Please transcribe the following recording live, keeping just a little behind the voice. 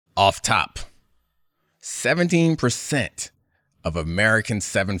off top, 17% of American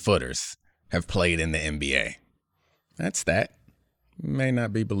 7-footers have played in the NBA. That stat may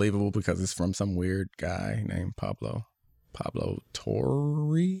not be believable because it's from some weird guy named Pablo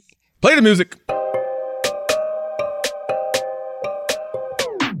Torre. Play the music.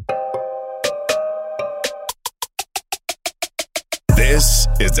 This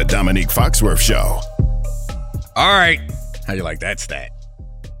is the Dominique Foxworth Show. All right. How you like that stat?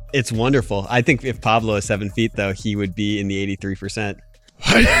 It's wonderful. I think if Pablo is 7 feet, though, he would be in the 83%.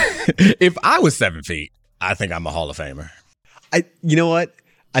 If I was 7 feet, I think I'm a Hall of Famer. You know what?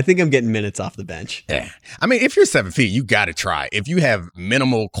 I think I'm getting minutes off the bench. Yeah. I mean, if you're 7 feet, you got to try. If you have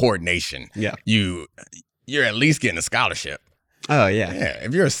minimal coordination, yeah, you're at least getting a scholarship. Oh, yeah. Yeah.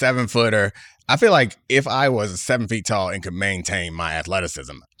 If you're a 7-footer, I feel like if I was 7 feet tall and could maintain my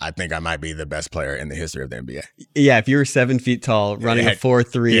athleticism, I think I might be the best player in the history of the NBA. Yeah. If you were 7 feet tall, running a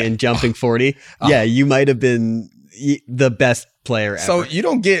 4.3 and jumping 40, you might have been the best player ever. So you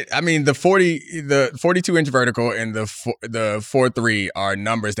don't get, I mean, the 42-inch vertical and the 4.3 are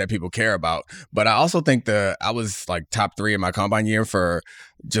numbers that people care about. But I also think I was like top 3 in my combine year for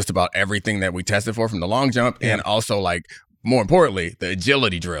just about everything that we tested for, from the long jump and also, like, more importantly, the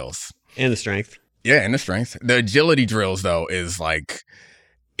agility drills. And the strength. Yeah, and the strength. The agility drills, though, is like,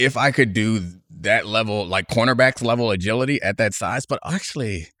 if I could do that level, like cornerbacks level agility at that size, but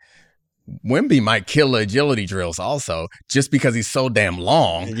actually Wemby might kill the agility drills also, just because he's so damn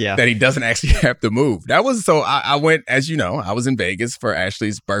long that he doesn't actually have to move. That was I went, as you know, I was in Vegas for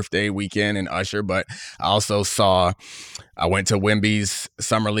Ashley's birthday weekend and Usher, but I went to Wemby's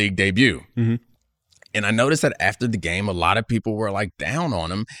Summer League debut. Mm-hmm. And I noticed that after the game, a lot of people were like down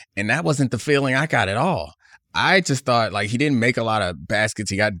on him. And that wasn't the feeling I got at all. I just thought, like, he didn't make a lot of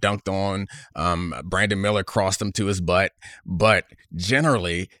baskets. He got dunked on. Brandon Miller crossed him to his butt. But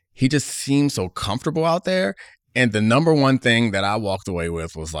generally, he just seemed so comfortable out there. And the number one thing that I walked away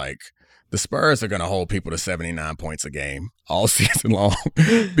with was like, the Spurs are going to hold people to 79 points a game all season long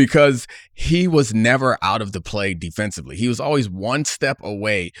because he was never out of the play defensively. He was always one step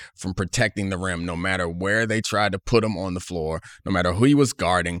away from protecting the rim, no matter where they tried to put him on the floor, no matter who he was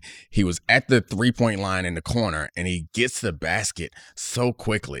guarding. He was at the three-point line in the corner, and he gets the basket so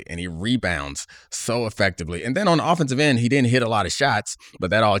quickly, and he rebounds so effectively. And then on the offensive end, he didn't hit a lot of shots, but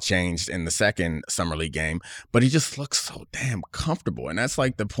that all changed in the second Summer League game. But he just looks so damn comfortable, and that's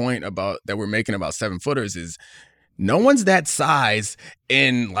like the point that we're making about 7-footers is no one's that size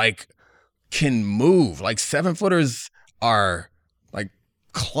and like can move. Like 7-footers are like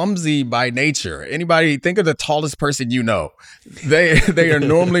clumsy by nature. Anybody think of the tallest person you know. They are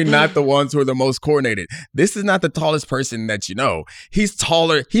normally not the ones who are the most coordinated. This is not the tallest person that you know. He's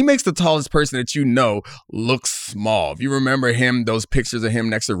taller. He makes the tallest person that you know look small. If you remember him, those pictures of him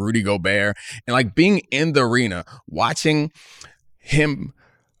next to Rudy Gobert, and like being in the arena, watching him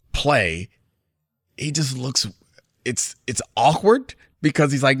play, he just looks, it's awkward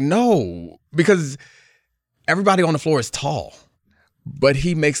because he's like, no, because everybody on the floor is tall, but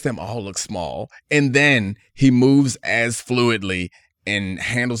he makes them all look small. And then he moves as fluidly and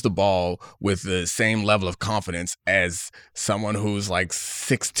handles the ball with the same level of confidence as someone who's like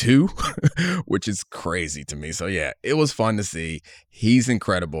 6'2", which is crazy to me. So yeah, it was fun to see. He's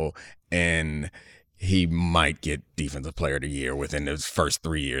incredible, and he might get Defensive Player of the Year within his first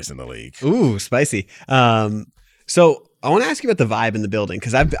 3 years in the league. Ooh, spicy. So I want to ask you about the vibe in the building,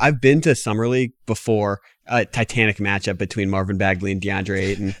 because I've been to Summer League before, a Titanic matchup between Marvin Bagley and DeAndre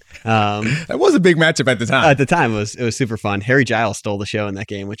Ayton. That was a big matchup at the time. At the time, it was super fun. Harry Giles stole the show in that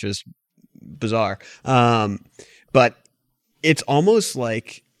game, which was bizarre. But it's almost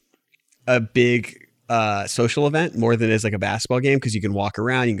like a big social event more than it is like a basketball game, because you can walk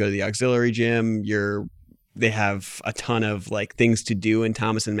around, you can go to the auxiliary gym, they have a ton of like things to do in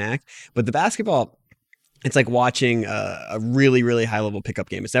Thomas and Mack. But the basketball, it's like watching a really, really high level pickup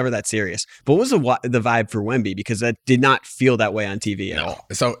game. It's never that serious. But what was the vibe for Wemby? Because that did not feel that way on TV at all.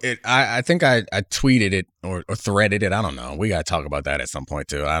 So I think I tweeted it or threaded it. I don't know. We got to talk about that at some point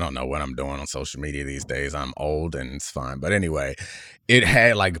too. I don't know what I'm doing on social media these days. I'm old and it's fine. But anyway, it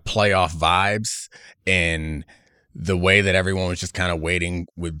had like playoff vibes, and the way that everyone was just kind of waiting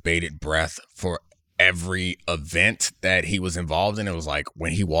with bated breath for every event that he was involved in. It was like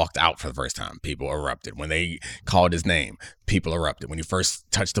when he walked out for the first time, people erupted. When they called his name, people erupted. When he first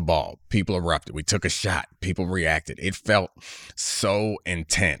touched the ball, people erupted. We took a shot, people reacted. It felt so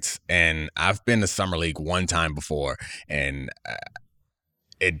intense. And I've been to Summer League one time before, and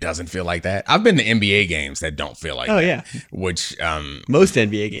it doesn't feel like that. I've been to NBA games that don't feel like that. Oh, yeah. Which most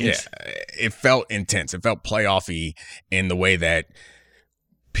NBA games. Yeah, it felt intense. It felt playoffy in the way that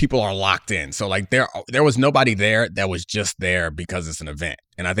people are locked in. So like there was nobody there that was just there because it's an event.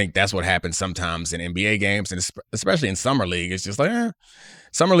 And I think that's what happens sometimes in NBA games, and especially in Summer League. It's just like,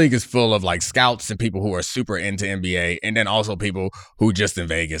 Summer League is full of like scouts and people who are super into NBA, and then also people who just in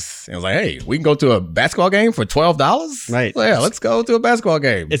Vegas. And it was like, hey, we can go to a basketball game for $12? Right. Well, yeah, let's go to a basketball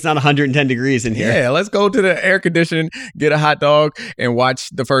game. It's not 110 degrees in here. Yeah, let's go to the air condition, get a hot dog, and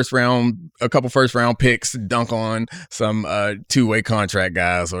watch a couple first round picks dunk on some two-way contract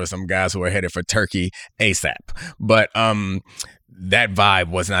guys or some guys who are headed for Turkey ASAP. But that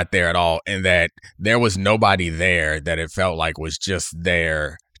vibe was not there at all, and that there was nobody there that it felt like was just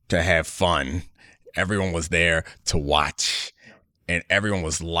there to have fun. Everyone was there to watch, and everyone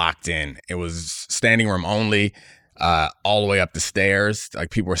was locked in. It was standing room only, all the way up the stairs. Like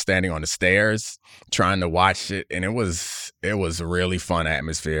people were standing on the stairs trying to watch it, and it was a really fun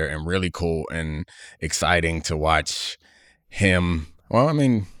atmosphere and really cool and exciting to watch him. Well, I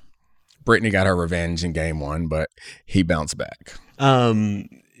mean, Brittany got her revenge in game 1, but he bounced back.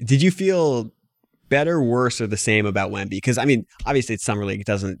 Did you feel better, worse, or the same about Wemby? Because I mean, obviously it's Summer League; it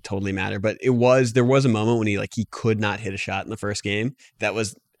doesn't totally matter. But there was a moment when he could not hit a shot in the first game. That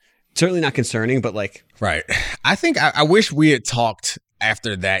was certainly not concerning, but like, right. I think I wish we had talked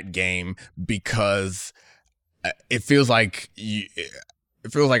after that game, because it feels like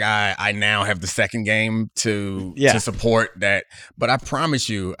I now have the second game to support that. But I promise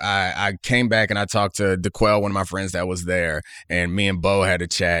you, I came back and I talked to DeQuell, one of my friends that was there, and me and Bo had a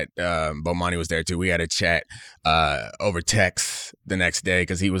chat. Bo Monty was there too. We had a chat over text the next day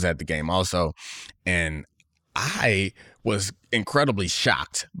because he was at the game also. And I was incredibly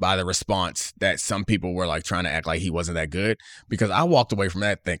shocked by the response that some people were like trying to act like he wasn't that good, because I walked away from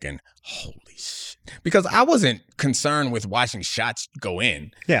that thinking, holy shit. Because I wasn't concerned with watching shots go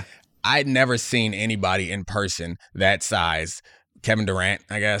in. Yeah. I'd never seen anybody in person that size, Kevin Durant,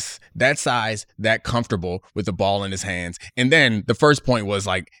 I guess, that size, that comfortable with the ball in his hands. And then the first point was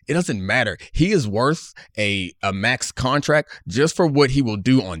like, it doesn't matter. He is worth a max contract just for what he will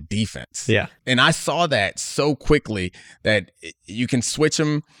do on defense. Yeah. And I saw that so quickly that you can switch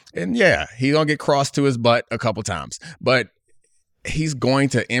him, and yeah, he's going to get crossed to his butt a couple times, but he's going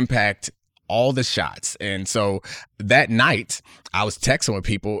to impact all the shots. And so that night I was texting with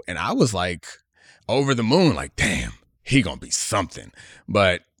people and I was like over the moon, like, damn, he gonna be something.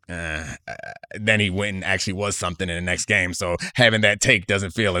 But then he went and actually was something in the next game. So having that take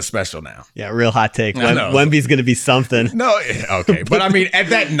doesn't feel as special now. Yeah, real hot take. Wemby's gonna be something. No, okay. But I mean, at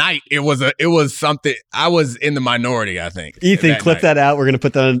that night, it was something. I was in the minority, I think. Ethan, clip that out. We're gonna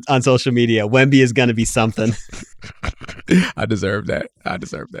put that on social media. Wemby is gonna be something. I deserve that.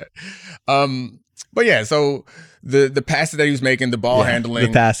 But yeah, so the passes that he was making, the ball handling,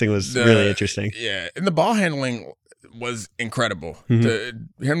 the passing was really interesting. Yeah, and the ball handling was incredible.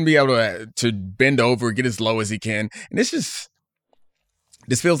 Mm-hmm. Him be able to bend over, get as low as he can, and this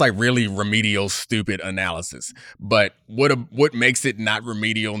feels like really remedial, stupid analysis. But what makes it not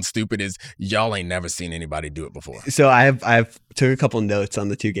remedial and stupid is y'all ain't never seen anybody do it before. So I've took a couple notes on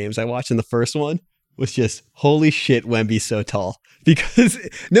the two games I watched, and the first one was just, holy shit, Wemby's so tall. Because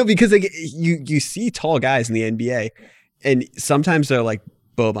like, you see tall guys in the NBA, and sometimes they're like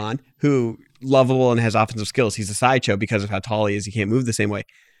Boban, who lovable and has offensive skills. He's a sideshow because of how tall he is. He can't move the same way.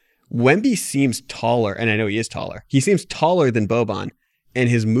 Wemby seems taller, and I know he is taller. He seems taller than Boban, and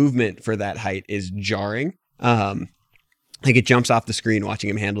his movement for that height is jarring. Like it jumps off the screen watching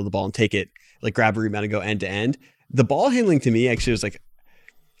him handle the ball and take it, like grab a rebound and go end to end. The ball handling to me actually was like,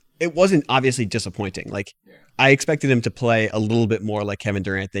 it wasn't obviously disappointing. Like I expected him to play a little bit more like Kevin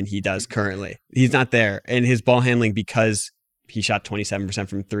Durant than he does currently. He's not there. And his ball handling, because he shot 27%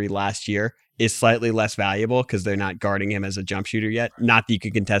 from three last year, is slightly less valuable because they're not guarding him as a jump shooter yet. Not that you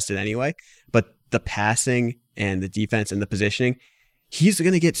could contest it anyway, but the passing and the defense and the positioning, he's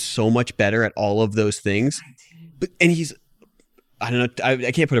going to get so much better at all of those things. And he's, I don't know,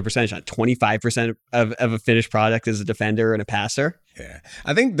 I can't put a percentage on it, 25% of a finished product as a defender and a passer. Yeah.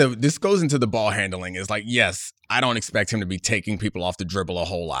 I think this goes into the ball handling is like, yes, I don't expect him to be taking people off the dribble a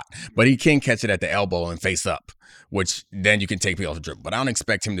whole lot, but he can catch it at the elbow and face up, which then you can take people off the dribble. But I don't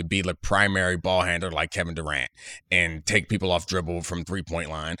expect him to be the primary ball handler like Kevin Durant and take people off dribble from 3-point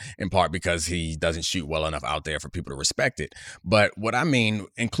line, in part because he doesn't shoot well enough out there for people to respect it. But what I mean,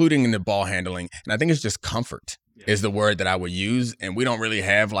 including in the ball handling, and I think it's just comfort is the word that I would use. And we don't really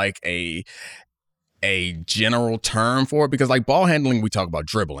have like a general term for it, because like ball handling, we talk about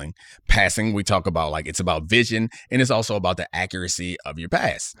dribbling. Passing, we talk about like it's about vision, and it's also about the accuracy of your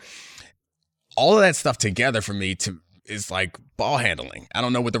pass. All of that stuff together for me is like ball handling. I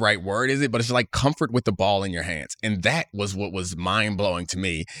don't know what the right word is, but it's like comfort with the ball in your hands. And that was what was mind blowing to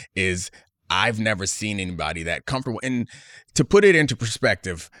me. Is I've never seen anybody that comfortable. And to put it into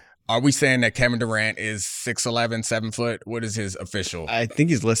perspective, are we saying that Kevin Durant is 6'11", 7 foot? What is his official? I think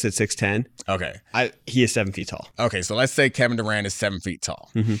he's listed 6'10". Okay. He is 7 feet tall. Okay, so let's say Kevin Durant is 7 feet tall.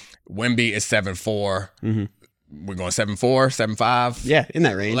 Wemby is 7'4". We're going 7'4", 7'5". Yeah, in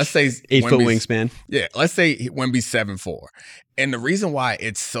that range. Let's say 8 foot wingspan. Yeah, let's say Wemby's 7'4". And the reason why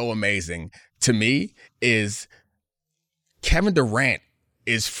it's so amazing to me is Kevin Durant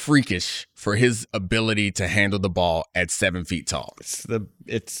is freakish for his ability to handle the ball at 7 feet tall.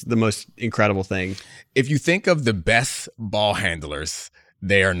 It's the most incredible thing. If you think of the best ball handlers,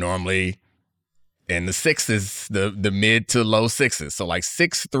 they are normally in the sixes, the mid to low sixes. So like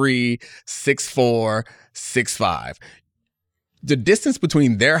 6'3", 6'4", 6'5". The distance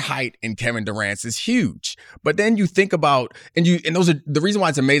between their height and Kevin Durant's is huge. But then you think about, and those are the reason why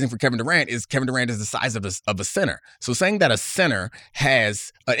it's amazing for Kevin Durant is Kevin Durant is the size of a center. So saying that a center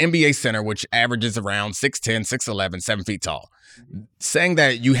has an NBA center, which averages around 6'10", 6'11", 7 feet tall. Saying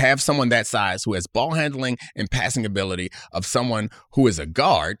that you have someone that size who has ball handling and passing ability of someone who is a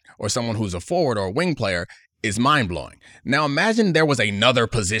guard or someone who's a forward or a wing player is mind blowing. Now imagine there was another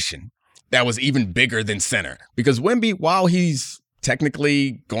position that was even bigger than center. Because Wemby, while he's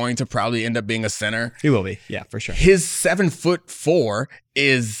technically going to probably end up being a center, he will be, yeah, for sure. His 7'4"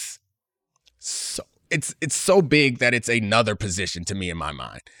 is so it's so big that it's another position to me in my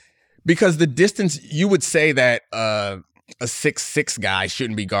mind. Because the distance, you would say that a 6'6" guy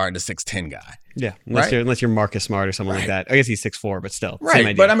shouldn't be guarding a 6'10" guy. Yeah, unless you're Marcus Smart or something like that. I guess he's 6'4", but still. Right, same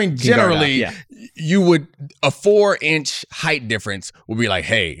idea. but I mean, generally, you would, a 4-inch height difference would be like,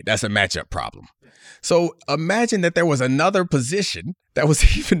 hey, that's a matchup problem. So imagine that there was another position that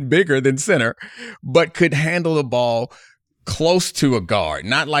was even bigger than center, but could handle the ball close to a guard,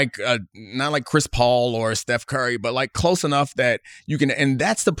 not like Chris Paul or Steph Curry, but like close enough that you can, and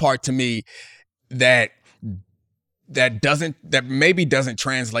that's the part to me that maybe doesn't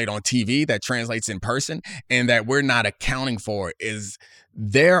translate on TV, that translates in person, and that we're not accounting for is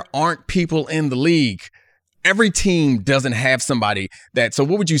there aren't people in the league. Every team doesn't have somebody that, so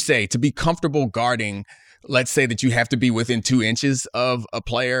what would you say to be comfortable guarding? Let's say that you have to be within 2 inches of a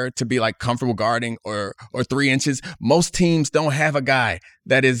player to be like comfortable guarding or 3 inches. Most teams don't have a guy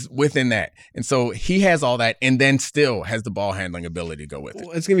that is within that. And so he has all that and then still has the ball handling ability to go with it.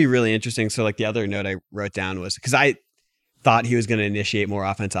 Well, it's going to be really interesting. So like the other note I wrote down was because I thought he was going to initiate more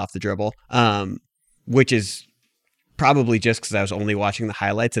offense off the dribble, which is probably just because I was only watching the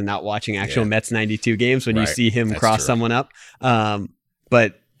highlights and not watching actual Mets 92 games when you see him cross someone up.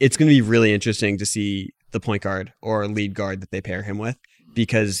 But it's going to be really interesting to see the point guard or lead guard that they pair him with,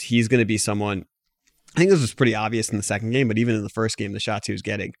 because he's going to be someone, I think this was pretty obvious in the second game, but even in the first game, the shots he was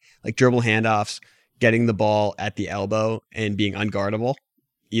getting, like dribble handoffs, getting the ball at the elbow and being unguardable,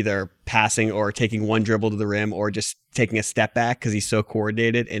 either passing or taking one dribble to the rim or just taking a step back because he's so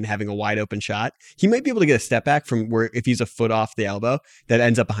coordinated and having a wide open shot. He might be able to get a step back from where, if he's a foot off the elbow, that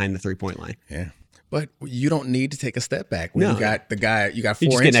ends up behind the 3-point line. Yeah. But you don't need to take a step back when you got the guy, you got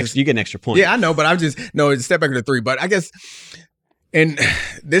 4 inches. You get an extra point. Yeah, I know, but it's a step back to the 3. But I guess, and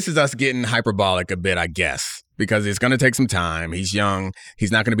this is us getting hyperbolic a bit, I guess, because it's going to take some time. He's young.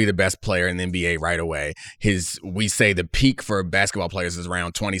 He's not going to be the best player in the NBA right away. We say the peak for basketball players is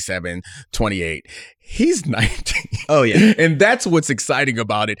around 27, 28. He's 19. Oh, yeah. And that's what's exciting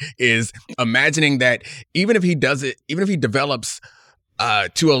about it is imagining that even if he develops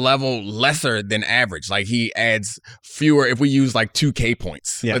to a level lesser than average, like he adds fewer, if we use like 2K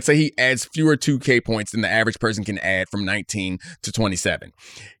points, let's say he adds fewer 2K points than the average person can add from 19 to 27.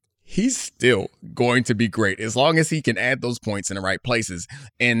 He's still going to be great as long as he can add those points in the right places.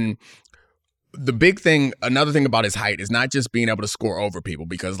 And the big thing, another thing about his height is not just being able to score over people,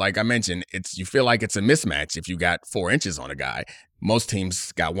 because like I mentioned, you feel like it's a mismatch if you got 4 inches on a guy. Most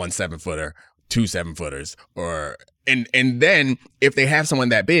teams got 1 7-footer, 2 7-footers, and then if they have someone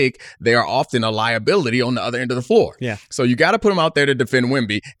that big, they are often a liability on the other end of the floor. Yeah. So you got to put him out there to defend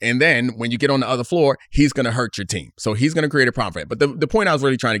Wemby, and then when you get on the other floor, he's going to hurt your team. So he's going to create a problem for it. But the point I was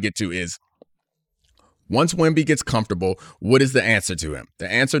really trying to get to is, once Wemby gets comfortable, what is the answer to him?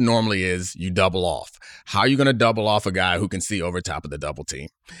 The answer normally is you double off. How are you going to double off a guy who can see over top of the double team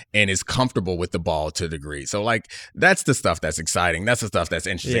and is comfortable with the ball to a degree? So, like, that's the stuff that's exciting. That's the stuff that's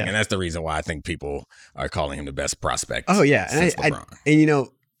interesting. Yeah. And that's the reason why I think people are calling him the best prospect. Oh, yeah. And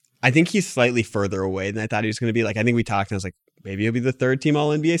I think he's slightly further away than I thought he was going to be. Like, I think we talked and I was like, maybe he'll be the 3rd team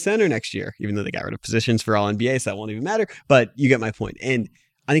All-NBA center next year, even though they got rid of positions for All-NBA, so that won't even matter. But you get my point. And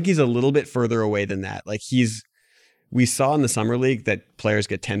I think he's a little bit further away than that. Like, he's we saw in the summer league that players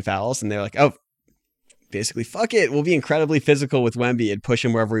get 10 fouls and they're like, oh, basically, fuck it. We'll be incredibly physical with Wemby and push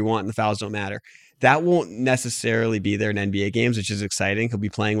him wherever we want and the fouls don't matter. That won't necessarily be there in NBA games, which is exciting.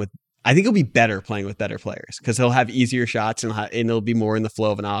 I think he'll be better playing with better players because he'll have easier shots and it'll be more in the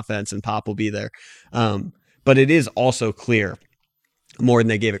flow of an offense and Pop will be there. But it is also clear more than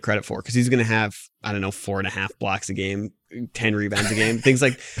they gave it credit for because he's going to have, 4.5 blocks a game, 10 rebounds a game, things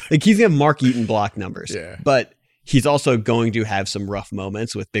like he's going to have Mark Eaton block numbers. Yeah. But he's also going to have some rough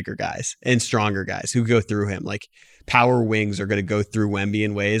moments with bigger guys and stronger guys who go through him. Like power wings are going to go through Wemby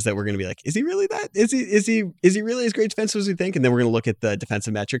in ways that we're going to be like, is he really that? Is he really as great defensive as we think? And then we're going to look at the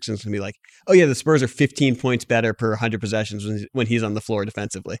defensive metrics and it's going to be like, oh yeah, the Spurs are 15 points better per 100 possessions when he's on the floor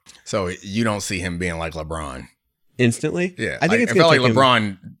defensively. So you don't see him being like LeBron instantly? Yeah. I think it felt like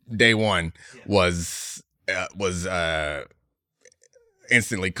LeBron day one was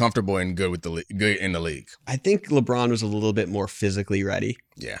instantly comfortable and good in the league. I think LeBron was a little bit more physically ready.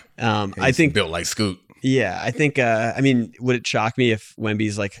 Yeah. I think built like Scoot. Yeah. I think, would it shock me if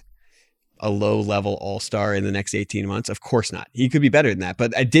Wemby's like a low level all-star in the next 18 months? Of course not. He could be better than that,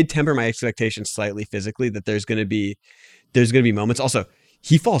 but I did temper my expectations slightly physically that there's going to be moments. Also,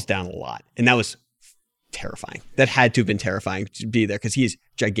 he falls down a lot and that was terrifying. That had to have been terrifying to be there because he's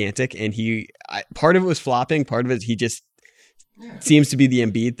gigantic and part of it was flopping. Part of it, he just seems to be the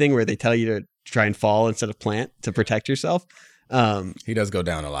Embiid thing where they tell you to try and fall instead of plant to protect yourself. He does go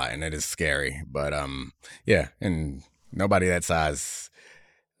down a lot and it is scary, but yeah. And nobody that size,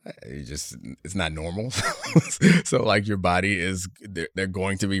 it's not normal. So like your body there are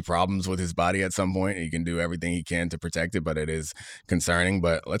going to be problems with his body at some point. He can do everything he can to protect it, but it is concerning.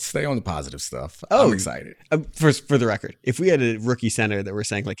 But let's stay on the positive stuff. I'm excited. For the record, if we had a rookie center that we're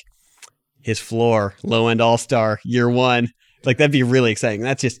saying like his floor, low end all-star, year one, like that'd be really exciting.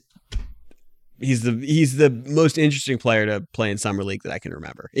 That's just, he's the most interesting player to play in summer league that I can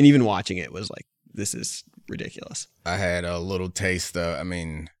remember. And even watching it was like, this is ridiculous. I had a little taste I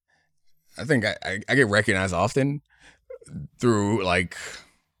think I get recognized often through like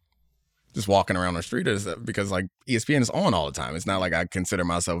just walking around the street because like ESPN is on all the time. It's not like I consider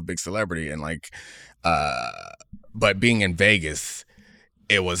myself a big celebrity and like, but being in Vegas,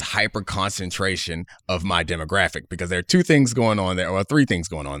 it was hyper concentration of my demographic because there are 2 things going on there, or 3 things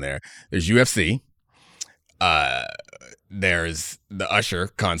going on there. There's UFC, there's the Usher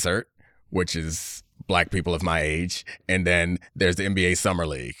concert, which is Black people of my age, and then there's the NBA Summer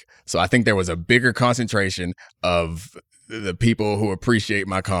League. So I think there was a bigger concentration of the people who appreciate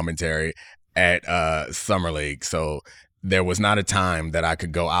my commentary at Summer League. So there was not a time that I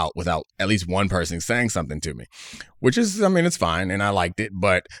could go out without at least one person saying something to me, which is, it's fine. And I liked it.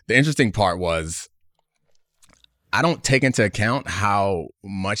 But the interesting part was I don't take into account how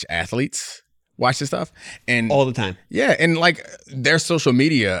much athletes watch this stuff. And all the time. Yeah. And like their social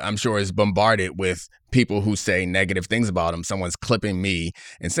media, I'm sure, is bombarded with people who say negative things about them. Someone's clipping me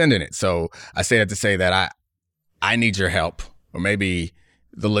and sending it. So I say that to say that I need your help, or maybe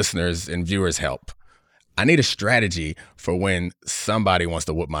the listeners and viewers' help. I need a strategy for when somebody wants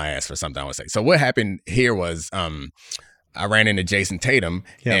to whoop my ass for something I would say. So what happened here was I ran into Jason Tatum,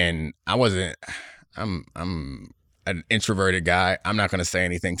 and I'm an introverted guy. I'm not going to say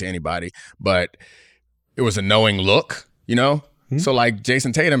anything to anybody, but it was a knowing look, Mm-hmm. So like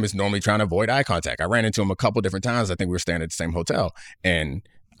Jason Tatum is normally trying to avoid eye contact. I ran into him a couple different times. I think we were staying at the same hotel, and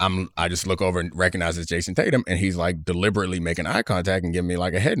I just look over and recognize it's Jason Tatum, and he's like deliberately making eye contact and giving me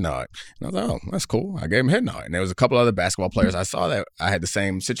like a head nod. And I was like, oh, that's cool. I gave him a head nod. And there was a couple other basketball players I saw that I had the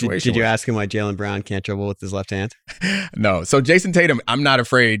same situation. Did you ask him why Jaylen Brown can't dribble with his left hand? No. So Jason Tatum, I'm not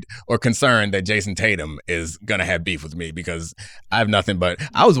afraid or concerned that Jason Tatum is going to have beef with me because I have nothing but,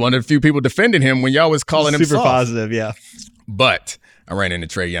 I was one of the few people defending him when y'all was calling him super soft. Positive, yeah. But I ran into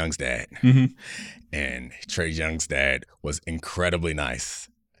Trae Young's dad. Mm-hmm. And Trae Young's dad was incredibly nice,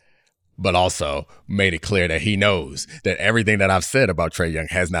 but also made it clear that he knows that everything that I've said about Trae Young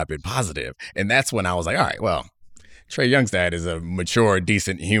has not been positive. And that's when I was like, all right, well, Trae Young's dad is a mature,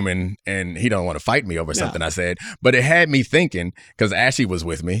 decent human, and he don't want to fight me over something I said. But it had me thinking, because Ashley was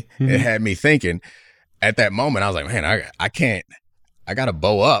with me, it had me thinking at that moment, I was like, man, I got to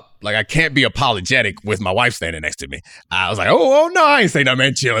bow up. Like, I can't be apologetic with my wife standing next to me. I was like, oh no, I ain't saying nothing,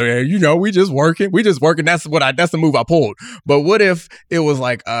 man. Chill, man. We just working. That's the move I pulled. But what if it was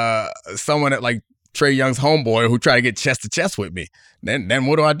like someone at like Trae Young's homeboy who tried to get chest to chest with me? Then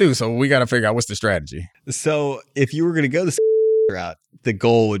what do I do? So we got to figure out what's the strategy. So if you were going to go the route, the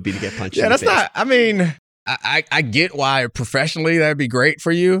goal would be to get punched in the face. That's not, I get why professionally that'd be great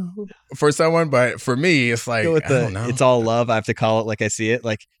for you, for someone, but for me, it's like, Go with I don't know. it's all love. I have to call it like I see it.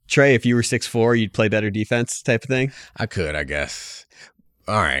 Like, Trey, if you were 6'4", you'd play better defense type of thing. I could, I guess.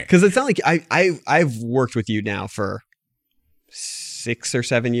 All right. Because it's not like I've worked with you now for 6 or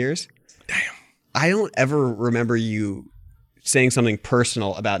 7 years. Damn. I don't ever remember you saying something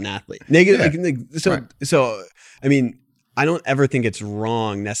personal about an athlete. Negative. Yeah. So, I mean, I don't ever think it's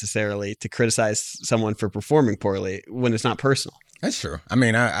wrong necessarily to criticize someone for performing poorly when it's not personal. That's true. I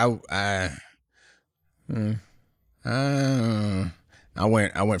mean, I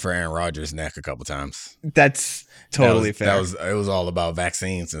went for Aaron Rodgers' neck a couple times. That's totally fair. It was all about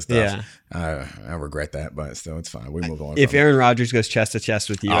vaccines and stuff. Yeah. I regret that, but still, it's fine. We move on. If Aaron Rodgers goes chest to chest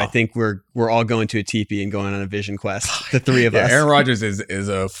with you, I think we're all going to a teepee and going on a vision quest. The three of us. Aaron Rodgers is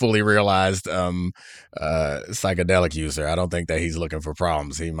a fully realized psychedelic user. I don't think that he's looking for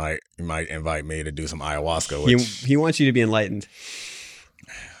problems. He might invite me to do some ayahuasca. He wants you to be enlightened.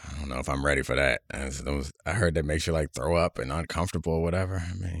 I don't know if I'm ready for that. I heard that makes you like throw up and uncomfortable or whatever.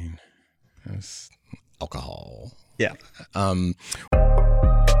 I mean, it's alcohol. Yeah.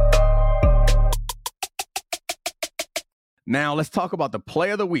 Now let's talk about the play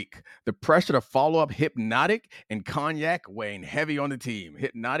of the week. The pressure to follow up Hypnotic and Cognac weighing heavy on the team.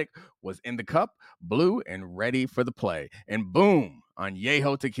 Hypnotic was in the cup, blue, and ready for the play. And boom,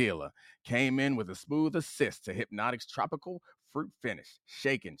 Añejo Tequila came in with a smooth assist to Hypnotic's tropical fruit finish.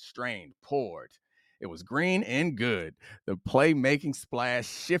 Shaken, strained, poured. It was green and good. The playmaking splash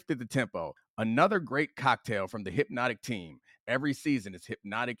shifted the tempo. Another great cocktail from the Hypnotic team. Every season is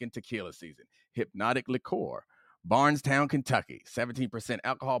Hypnotic and Tequila season. Hypnotic Liqueur. Barnstown, Kentucky. 17%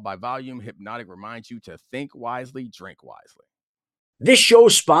 alcohol by volume. Hypnotic reminds you to think wisely, drink wisely. This show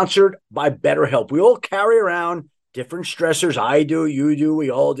is sponsored by BetterHelp. We all carry around different stressors. I do, you do,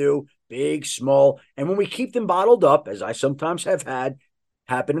 we all do, big, small. And when we keep them bottled up, as I sometimes have had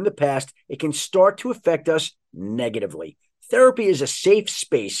happen in the past, it can start to affect us negatively. Therapy is a safe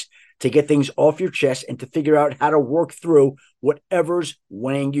space to get things off your chest and to figure out how to work through whatever's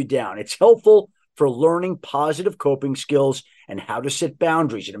weighing you down. It's helpful for learning positive coping skills and how to set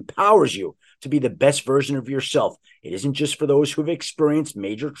boundaries. It empowers you to be the best version of yourself. It isn't just for those who have experienced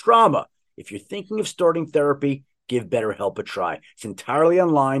major trauma. If you're thinking of starting therapy, give BetterHelp a try. It's entirely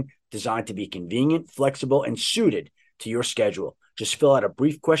online, designed to be convenient, flexible, and suited to your schedule. Just fill out a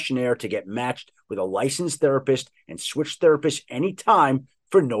brief questionnaire to get matched with a licensed therapist and switch therapists anytime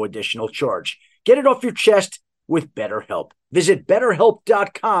for no additional charge. Get it off your chest with BetterHelp. Visit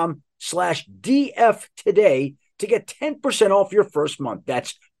BetterHelp.com/DF today to get 10% off your first month.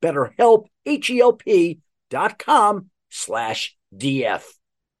 That's BetterHelp, HELP.com/DF.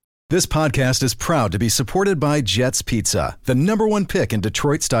 This podcast is proud to be supported by Jets Pizza, the #1 pick in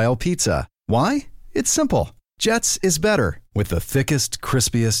Detroit-style pizza. Why? It's simple. Jets is better. With the thickest,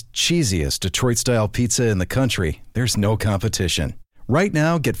 crispiest, cheesiest Detroit-style pizza in the country, there's no competition. Right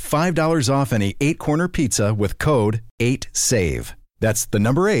now, get $5 off any 8-corner pizza with code 8SAVE. That's the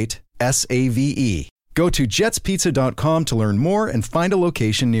number 8, SAVE. Go to jetspizza.com to learn more and find a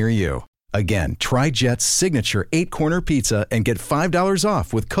location near you. Again, try Jet's signature 8-corner pizza and get $5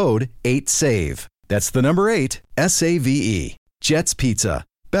 off with code 8SAVE. That's the number 8, SAVE. Jet's Pizza.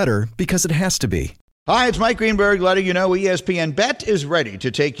 Better because it has to be. Hi, it's Mike Greenberg letting you know ESPN Bet is ready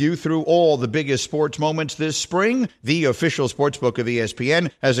to take you through all the biggest sports moments this spring. The official sportsbook of ESPN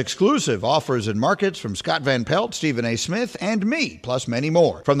has exclusive offers and markets from Scott Van Pelt, Stephen A. Smith, and me, plus many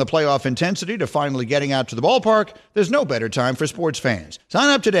more. From the playoff intensity to finally getting out to the ballpark, there's no better time for sports fans. Sign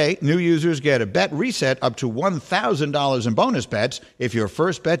up today. New users get a bet reset up to $1,000 in bonus bets if your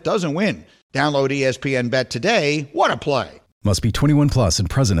first bet doesn't win. Download ESPN Bet today. What a play. Must be 21 plus and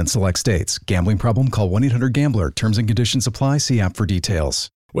present in select states. Gambling problem? Call 1-800-GAMBLER. Terms and conditions apply. See app for details.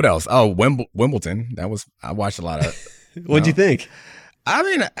 What else? Oh, Wimbledon. I watched a lot of. What'd you think? I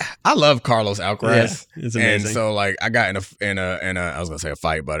mean, I love Carlos Alcaraz. Yeah, it's amazing. And so, like, I got in a I was gonna say a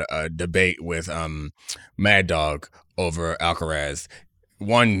fight, but a debate with Mad Dog over Alcaraz.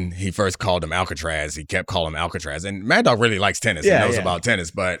 One, he first called him Alcatraz. He kept calling him Alcatraz. And Mad Dog really likes tennis. He knows about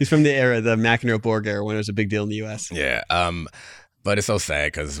tennis. But he's from the era, the McEnroe-Borg era, when it was a big deal in the U.S. Yeah. But it's so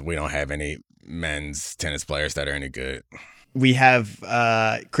sad because we don't have any men's tennis players that are any good. We have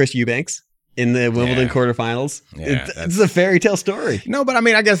Chris Eubanks in the Wimbledon quarterfinals. Yeah, it's a fairy tale story. No, but I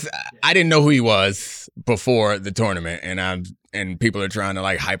mean, I guess I didn't know who he was before the tournament, and people are trying to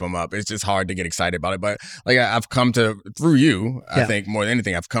like hype him up. It's just hard to get excited about it. But like I've come to, through you, I think more than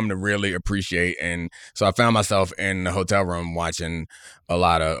anything, I've come to really appreciate. And so I found myself in the hotel room watching a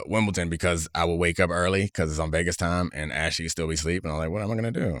lot of Wimbledon because I would wake up early because it's on Vegas time and Ashley would still be asleep. And I'm like, what am I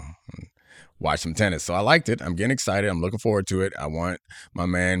going to do? watch some tennis. So I liked it. I'm getting excited. I'm looking forward to it. I want my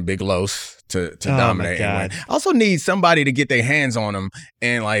man Big Los to dominate and win. I also need somebody to get their hands on him.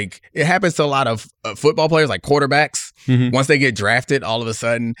 And like it happens to a lot of football players, like quarterbacks. Mm-hmm. Once they get drafted, all of a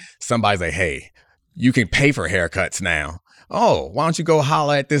sudden somebody's like, hey, you can pay for haircuts now. Oh, why don't you go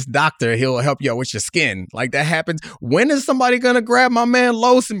holler at this doctor? He'll help you out with your skin. Like that happens. When is somebody going to grab my man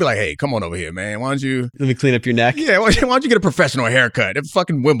Los and be like, hey, come on over here, man. Why don't you? Let me clean up your neck. Yeah, why don't you get a professional haircut? It's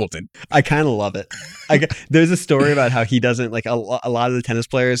fucking Wimbledon. I kind of love it. There's a story about how he doesn't like a lot of the tennis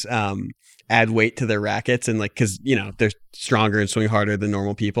players add weight to their rackets and like because they're stronger and swing harder than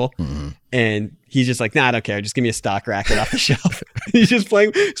normal people. Mm-hmm. And he's just like, nah, I don't care. Just give me a stock racket off the shelf. He's just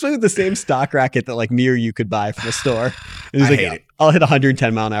playing with the same stock racket that like me or you could buy from a store. And he's hate it. I'll hit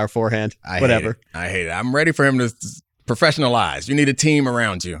 110 mile an hour forehand. Whatever. I hate it. I'm ready for him to professionalize. You need a team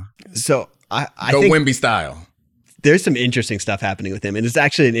around you. So I go think Wemby style. There's some interesting stuff happening with him. And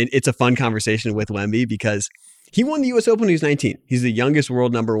it's a fun conversation with Wemby because he won the US Open when he was 19. He's the youngest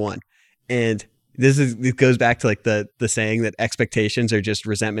world number one. And it goes back to like the saying that expectations are just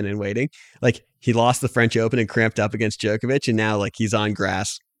resentment and waiting. Like he lost the French Open and cramped up against Djokovic, and now like he's on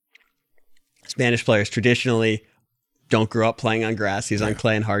grass. Spanish players traditionally don't grow up playing on grass. He's on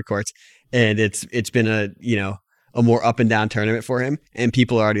clay and hard courts, and it's been a more up and down tournament for him. And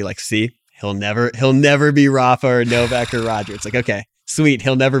people are already like, see, he'll never be Rafa or Novak or Roger. It's like, okay, sweet,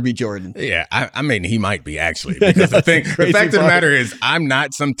 he'll never be Jordan. Yeah, I mean, he might be actually. Because the fact of the matter is, I'm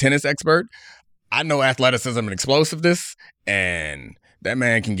not some tennis expert. I know athleticism and explosiveness, and that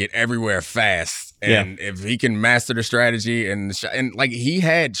man can get everywhere fast. And if he can master the strategy and like he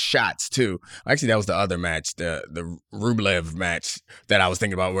had shots too. Actually, that was the other match, the Rublev match that I was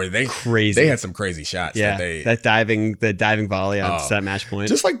thinking about, where they had some crazy shots. Yeah, the diving volley on set match point.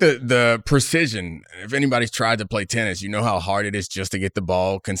 Just like the precision. If anybody's tried to play tennis, you know how hard it is just to get the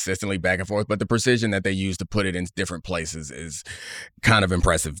ball consistently back and forth. But the precision that they use to put it in different places is kind of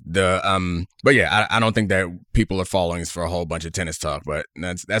impressive. But yeah, I don't think that people are following us for a whole bunch of tennis talk. But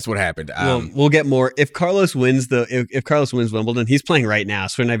that's what happened. We'll get more if Carlos wins if Carlos wins Wimbledon. He's playing right now,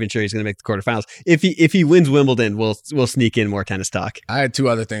 so we're not even sure he's going to make the quarterfinals. If he wins Wimbledon, we'll sneak in more tennis talk. I had two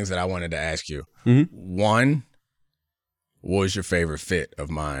other things that I wanted to ask you. Mm-hmm. One, what was your favorite fit of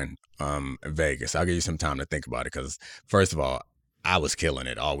mine in Vegas? I'll give you some time to think about it because first of all, I was killing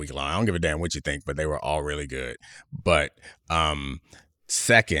it all week long. I don't give a damn what you think, but they were all really good. But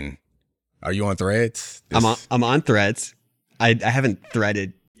second, are you on Threads? I'm on Threads. I haven't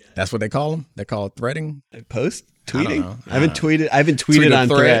threaded. That's what they call them? They call it threading? Tweeting? I haven't tweeted on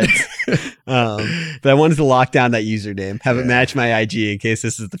Threads. But I wanted to lock down that username, have it match my IG in case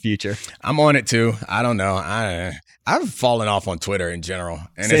this is the future. I'm on it too. I don't know. I've fallen off on Twitter in general.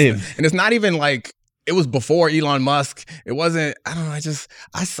 And Same. It's not even like it was before Elon Musk. It wasn't, I don't know.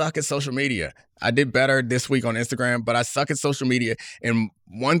 I suck at social media. I did better this week on Instagram, but I suck at social media. And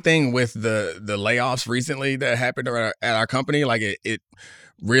one thing with the layoffs recently that happened at our company, like it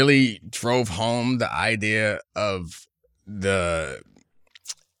really drove home the idea of the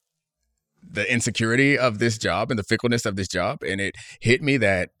insecurity of this job and the fickleness of this job. And it hit me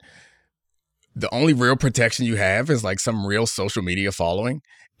that the only real protection you have is like some real social media following.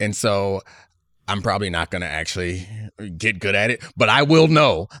 And so I'm probably not going to actually get good at it, but I will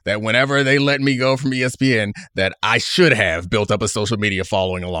know that whenever they let me go from ESPN, that I should have built up a social media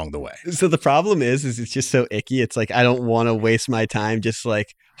following along the way. So the problem is it's just so icky. It's like, I don't want to waste my time just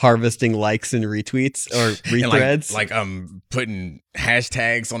like harvesting likes and retweets or retweets. like putting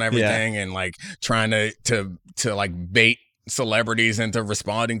hashtags on everything and like trying to like bait celebrities into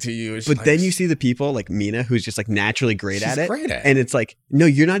responding to you. It's but like, then you see the people like Mina, who's just like naturally great at it. Great at it. And it's like, no,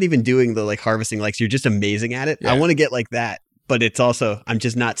 you're not even doing the like harvesting likes. You're just amazing at it. Yeah. I want to get like that. But it's also, I'm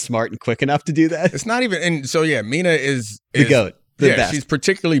just not smart and quick enough to do that. It's not even, and so yeah, Mina is the GOAT. The best. She's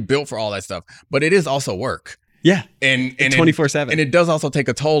particularly built for all that stuff, but it is also work. Yeah. And 24/7. And it does also take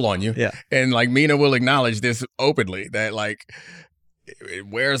a toll on you. Yeah. And like Mina will acknowledge this openly that like it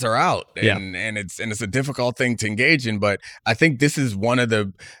wears her out and it's a difficult thing to engage in. But I think this is one of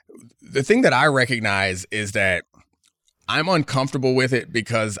the thing that I recognize is that I'm uncomfortable with it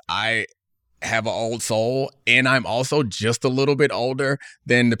because I have an old soul and I'm also just a little bit older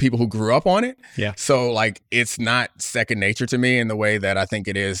than the people who grew up on it. Yeah. So like it's not second nature to me in the way that I think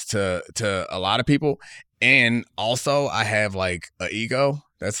it is to a lot of people. And also I have like an ego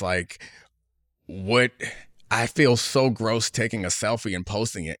that's like, what I feel so gross taking a selfie and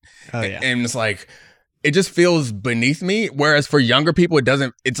posting it. Oh, yeah. And it's like, it just feels beneath me. Whereas for younger people, it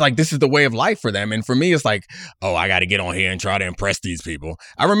doesn't, it's like, this is the way of life for them. And for me, it's like, oh, I got to get on here and try to impress these people.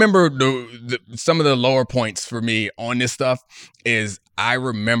 I remember some of the lower points for me on this stuff is I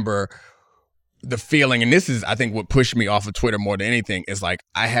remember the feeling, and this is, I think, what pushed me off of Twitter more than anything, is like,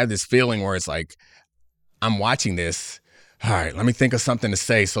 I have this feeling where it's like, I'm watching this. All right, let me think of something to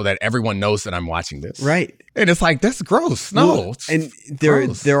say so that everyone knows that I'm watching this. Right. And it's like, that's gross. No. Well, and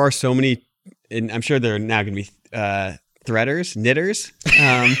there are so many, and I'm sure there are now going to be threaders, knitters,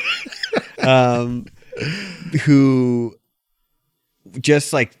 who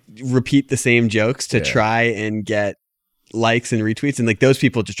just like repeat the same jokes to try and get likes and retweets. And like those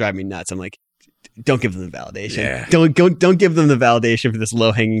people just drive me nuts. I'm like, don't give them the validation. Yeah. Don't give them the validation for this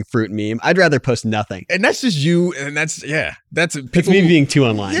low hanging fruit meme. I'd rather post nothing. And that's just you. And that's It's me being too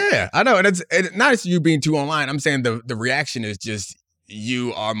online. Yeah, I know. And it's not just you being too online. I'm saying the reaction is just,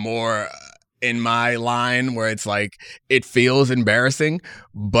 you are more in my line where it's like, it feels embarrassing,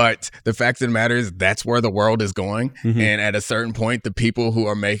 but the fact of the matter is that's where the world is going. Mm-hmm. And at a certain point, the people who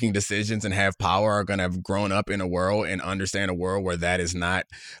are making decisions and have power are going to have grown up in a world and understand a world where that is not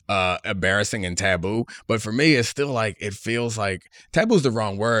embarrassing and taboo. But for me, it's still like, it feels like, taboo is the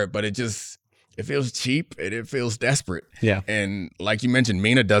wrong word, but it feels cheap and it feels desperate. Yeah. And like you mentioned,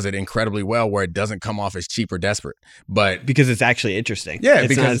 Mina does it incredibly well where it doesn't come off as cheap or desperate. But because it's actually interesting. Yeah,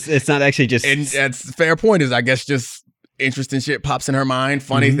 because it's not actually just. And that's the fair point, is I guess just interesting shit pops in her mind.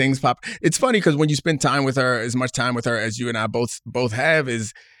 Funny things pop. It's funny because when you spend time with her, as much time with her as you and I both have,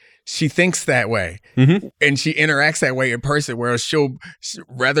 is she thinks that way. Mm-hmm. And she interacts that way in person, where she'll,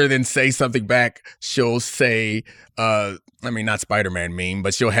 rather than say something back, she'll say, not Spider-Man meme,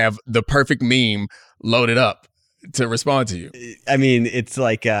 but she'll have the perfect meme loaded up to respond to you. I mean, it's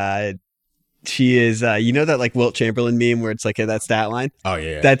like she is, you know, that like Wilt Chamberlain meme where it's like that stat line? Oh,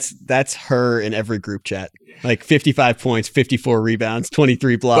 yeah. That's her in every group chat. Like 55 points, 54 rebounds,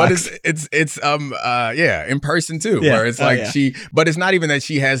 23 blocks. But it's in person too, where it's like but it's not even that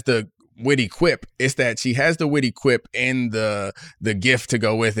she has the witty quip. It's that she has the witty quip and the gift to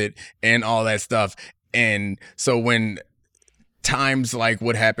go with it and all that stuff. And so when times like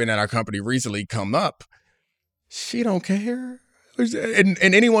what happened at our company recently come up, she don't care. And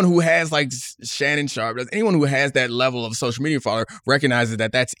anyone who has like Shannon Sharp, anyone who has that level of social media follower recognizes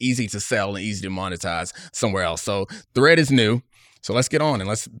that that's easy to sell and easy to monetize somewhere else. So Thread is new. So let's get on and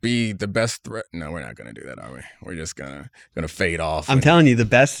let's be the best Thread. No, we're not going to do that, are we? We're just gonna fade off. I'm telling you, the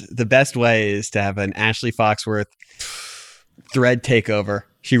best way is to have an Ashley Foxworth Thread takeover.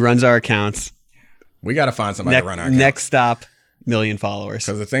 She runs our accounts. We got to find somebody to run our accounts. Next stop, 1 million followers.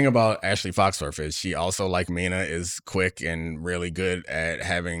 Because the thing about Ashley Foxworth is she also, like Mina, is quick and really good at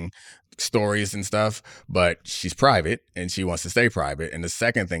having stories and stuff, but she's private and she wants to stay private. And the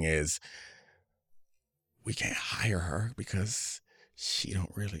second thing is we can't hire her because she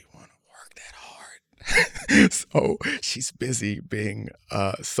don't really want to work that hard. So she's busy being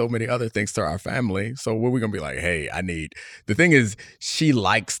so many other things to our family. So what are we going to be like, hey, the thing is, she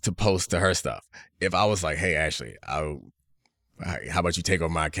likes to post to her stuff. If I was like, hey, Ashley, how about you take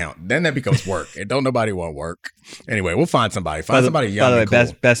over my account? Then that becomes work. And don't nobody want work. Anyway, we'll find somebody. Somebody young. By the way,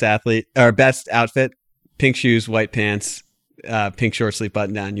 cool. best athlete or best outfit: pink shoes, white pants, pink short sleeve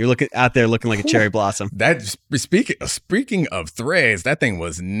button down. You're looking like a cherry blossom. That speaking of threads, that thing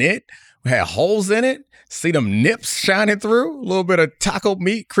was knit. We had holes in it. See them nips shining through. A little bit of taco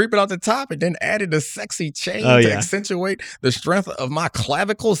meat creeping out the top, and then added a sexy chain to accentuate the strength of my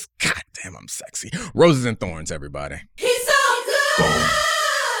clavicles. God damn, I'm sexy. Roses and thorns, everybody. He's so good!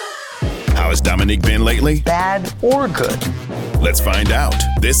 How has Dominique been lately? Bad or good? Let's find out.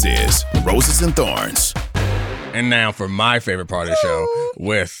 This is Roses and Thorns. And now for my favorite part of the show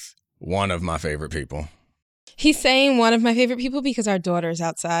with one of my favorite people. He's saying one of my favorite people because our daughter's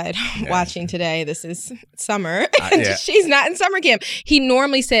outside watching today. This is summer. She's not in summer camp. He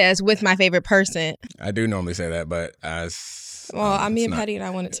normally says with my favorite person. I do normally say that, but I'm being petty and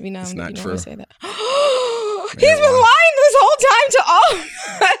I want it to be known. It's not true. Say that. He's been lying this whole time to all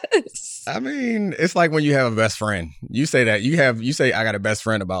of us. I mean, it's like when you have a best friend. You say that. You say, I got a best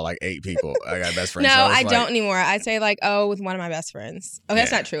friend about like 8 people. I got a best friend. No, so I don't anymore. I say like, with one of my best friends. Okay,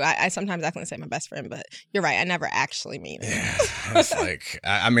 that's not true. I sometimes definitely say my best friend, but you're right. I never actually mean it. Yeah, it's like,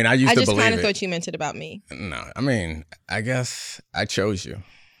 I used to believe it. I just kind of thought you meant it about me. No, I mean, I guess I chose you.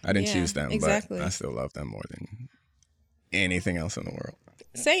 I didn't choose them, exactly. But I still love them more than anything else in the world.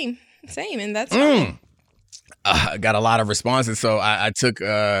 Same, and that's fine. I got a lot of responses, so I took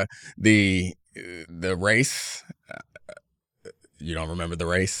the race. You don't remember the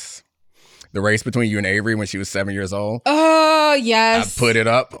race? the race between you and Avery when she was 7 years old. Oh, yes. I put it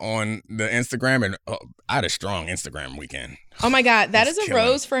up on the Instagram, and I had a strong Instagram weekend. Oh my God, that is a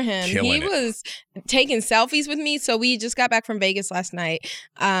rose for him. He was taking selfies with me. So we just got back from Vegas last night.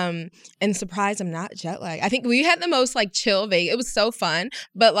 And surprised I'm not jet lagged. I think we had the most like chill Vegas. It was so fun.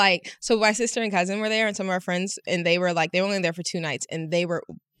 But like, so my sister and cousin were there and some of our friends, and they were like, they were only there for 2 nights, and they were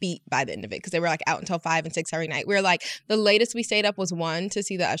beat by the end of it because they were like out until 5 and 6 every night. We were like, the latest we stayed up was 1 to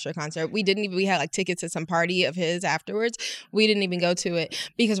see the Usher concert. We had like tickets to some party of his afterwards. We didn't even go to it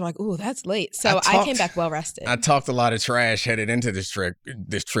because we're like, ooh, that's late. So I came back well rested. I talked a lot of trash headed into this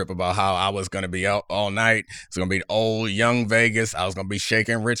trip about how I was going to be out all night. It's going to be old, young Vegas. I was going to be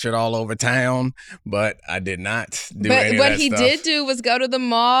shaking Richard all over town, but I did not do any of that stuff. But what he did do was go to the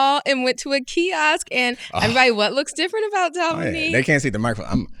mall and went to a kiosk, and everybody, what looks different about Dominique? Yeah. They can't see the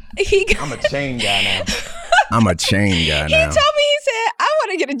microphone. I'm a chain guy now. I'm a chain guy now. He told me, he said, I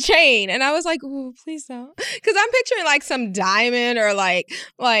want to get a chain. And I was like, ooh, please don't. Because I'm picturing like some diamond or like.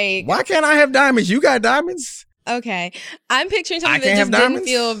 Why can't I have diamonds? You got diamonds? Okay. I'm picturing something that just didn't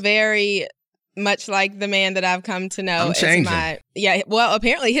feel very much like the man that I've come to know. I'm changing. Well,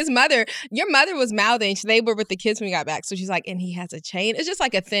 apparently your mother was mouthing. They were with the kids when we got back. So she's like, and he has a chain. It's just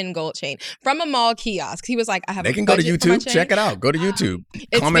like a thin gold chain from a mall kiosk. He was like, I have They can go to YouTube. Check it out. Go to YouTube.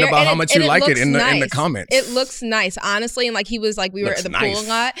 Comment about how much you like it in the comments. It looks nice, honestly. And like he was like, we were at the pool a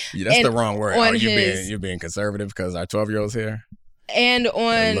lot. Yeah, that's the wrong word. You're being conservative because our 12-year-old's here. And it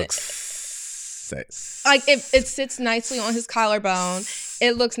looks like it sits nicely on his collarbone.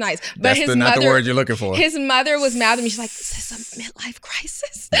 It looks nice. But that's not the word you're looking for. His mother was mouthing me. She's like, is this a midlife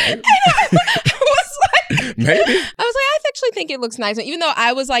crisis? And I was like, maybe. I was like, I actually think it looks nice. Even though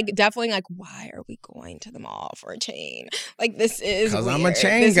I was like, definitely like, why are we going to the mall for a chain? Like, this is weird. I'm a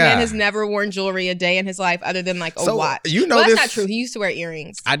chain this guy. Man has never worn jewelry a day in his life other than like a watch. That's not true. He used to wear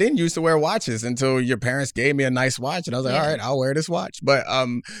earrings. I didn't used to wear watches until your parents gave me a nice watch. And I was like, all right, I'll wear this watch. But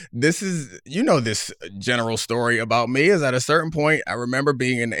this is, this general story about me is at a certain point, I remember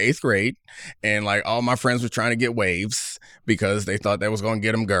being in the 8th grade and like all my friends were trying to get waves because they thought that was going to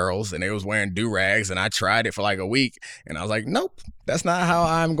get them girls, and they was wearing do-rags, and I tried it for like a week and I was like, nope, that's not how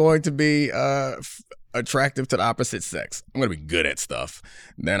I'm going to be attractive to the opposite sex. I'm going to be good at stuff.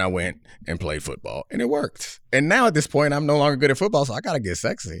 Then I went and played football and it worked. And now at this point, I'm no longer good at football, so I got to get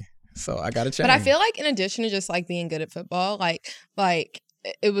sexy. So I got to change. But I feel like in addition to just like being good at football, like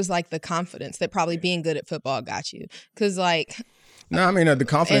it was like the confidence that probably being good at football got you. Because like... No, I mean the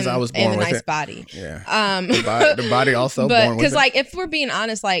confidence I was born with. And a nice body. Yeah. The body also born with it. Because like if we're being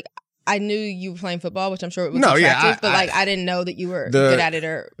honest, like I knew you were playing football, which I'm sure it was attractive, but like I didn't know that you were good at it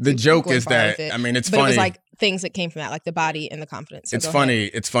or the joke is that I mean it's funny. But it was like things that came from that, like the body and the confidence. So it's funny.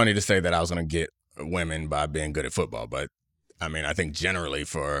 It's funny to say that I was going to get women by being good at football, but I mean I think generally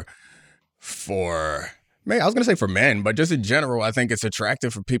for I was going to say for men, but just in general, I think it's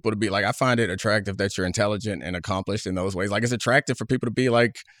attractive for people to be like, I find it attractive that you're intelligent and accomplished in those ways. Like it's attractive for people to be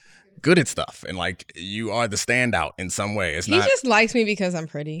like good at stuff and like you are the standout in some way. He just likes me because I'm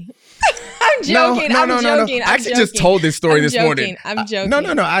pretty. I'm joking. No. I actually just told this story this morning. I'm joking. No.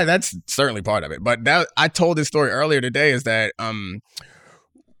 That's certainly part of it. But I told this story earlier today is that when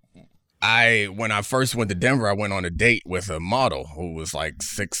I first went to Denver, I went on a date with a model who was like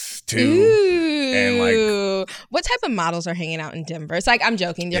 6'2". Ooh. And like, what type of models are hanging out in Denver? It's like, I'm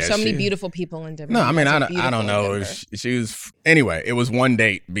joking. There's so many beautiful people in Denver. No, I mean, I don't know if she was. Anyway, it was one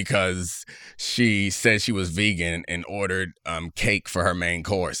date because she said she was vegan and ordered cake for her main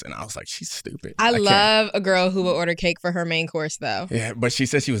course. And I was like, she's stupid. I love a girl who will order cake for her main course, though. Yeah, but she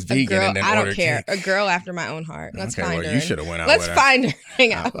said she was vegan and then ordered cake. I don't care. A girl after my own heart. Let's find her. You should have went out with her. Let's find her.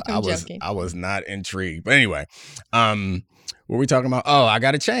 Hang out. I'm joking. I was not intrigued. But anyway, what were we talking about? Oh, I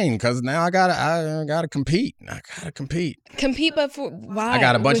got a chain because now I gotta compete. Compete, but for why? I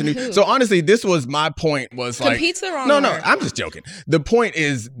got a bunch of new. Who? So honestly, this was my point. Was like compete's the wrong No, word. I'm just joking. The point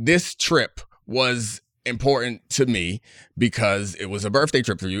is, this trip was important to me because it was a birthday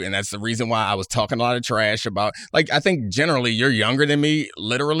trip for you, and that's the reason why I was talking a lot of trash about. Like, I think generally you're younger than me,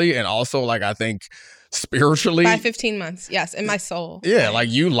 literally, and also like I think. Spiritually by 15 months, yes, in my soul. Yeah, like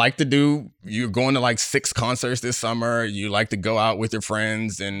you're going to like 6 concerts this summer. You like to go out with your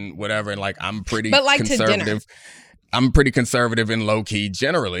friends and whatever. And like I'm pretty conservative. I'm pretty conservative and low key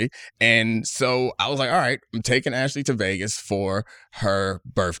generally. And so I was like, all right, I'm taking Ashley to Vegas for her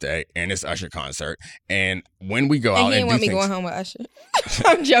birthday and this Usher concert. And when we go out and he didn't want me going home with Usher.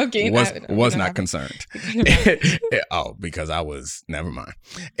 I'm joking. Was not concerned. Because I was, never mind.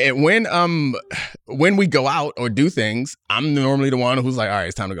 And when we go out or do things, I'm normally the one who's like, all right,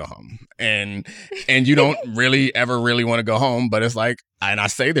 it's time to go home. And you don't really ever really want to go home, but it's like, and I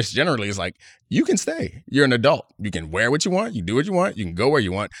say this generally, is like, you can stay. You're an adult. You can wear what you want. You do what you want. You can go where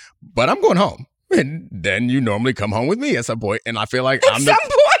you want. But I'm going home. And then you normally come home with me at some point. And I feel like At some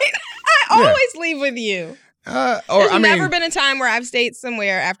point, I always leave with you. There's never been a time where I've stayed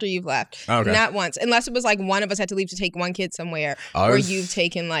somewhere after you've left. Okay. Not once, unless it was like one of us had to leave to take one kid somewhere, or you've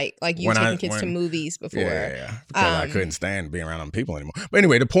taken you've taken kids to movies before. Yeah. Because I couldn't stand being around them people anymore. But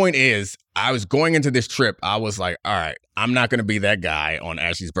anyway, the point is, I was going into this trip. I was like, all right, I'm not going to be that guy on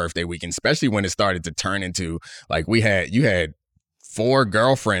Ashley's birthday weekend, especially when it started to turn into like you had 4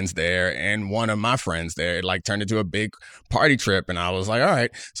 girlfriends there and one of my friends there. It like turned into a big party trip. And I was like, all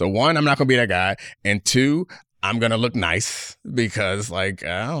right. So 1, I'm not going to be that guy. And 2, I'm going to look nice because, like,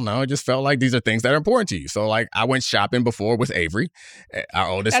 I don't know, it just felt like these are things that are important to you. So, like, I went shopping before with Avery, our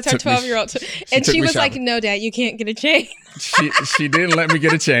oldest. That's our 12-year-old. And she was like, no, Dad, you can't get a chain. She didn't let me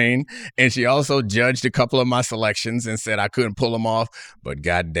get a chain. And she also judged a couple of my selections and said I couldn't pull them off. But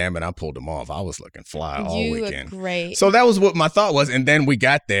God damn it, I pulled them off. I was looking fly all weekend. Look great. So that was what my thought was. And then we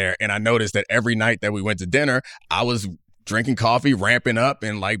got there and I noticed that every night that we went to dinner, I was drinking coffee, ramping up,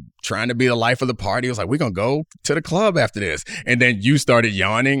 and like trying to be the life of the party. I was like, we're going to go to the club after this. And then you started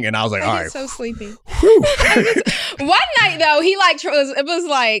yawning, and I was like, all right. So sleepy. One night, though, he like, was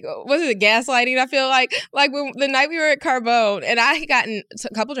it gaslighting? I feel like when the night we were at Carbone, and I had gotten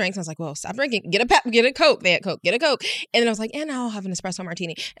a couple drinks, I was like, well, stop drinking. Get a Coke. They had Coke. Get a Coke. And then I was like, and I'll have an espresso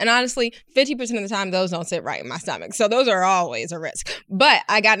martini. And honestly, 50% of the time, those don't sit right in my stomach. So those are always a risk. But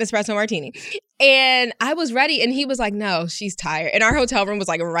I got an espresso martini. And I was ready, and he was like, no, she's tired. And our hotel room was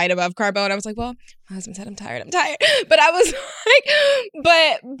like right above Carbone. I was like, well, my husband said I'm tired. But I was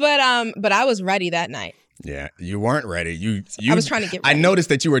like, but I was ready that night. Yeah, you weren't ready. I was trying to get ready. I noticed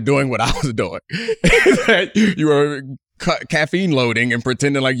that you were doing what I was doing. You were caffeine loading and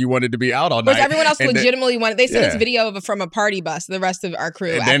pretending like you wanted to be out all night. Whereas everyone else legitimately wanted. They sent us video from a party bus. The rest of our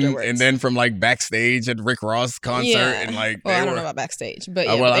crew afterwards. And then from like backstage at Rick Ross concert and like. Well, I don't know about backstage, but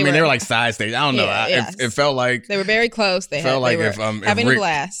yeah. They were like side stage. I don't know. It felt like they were very close. They felt like having a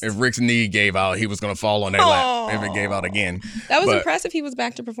blast. If Rick's knee gave out, he was going to fall on their lap. If it gave out again, that was impressive. He was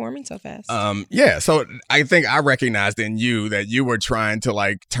back to performing so fast. Yeah. So I think I recognized in you that you were trying to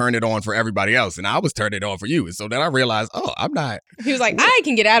like turn it on for everybody else, and I was turning it on for you. And so then I realized, I'm not. He was like, I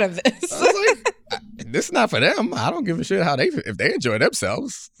can get out of this. I was like, this is not for them. I don't give a shit if they enjoy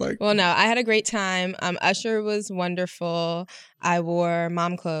themselves. Like, well, no, I had a great time. Usher was wonderful. I wore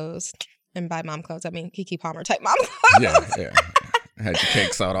mom clothes, and by mom clothes, I mean Keke Palmer type mom clothes. Yeah. Had your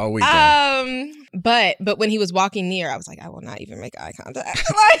cakes out all weekend. But when he was walking near, I was like, I will not even make eye contact.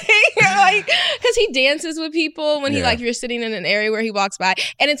 like, because he dances with people when you're sitting in an area where he walks by,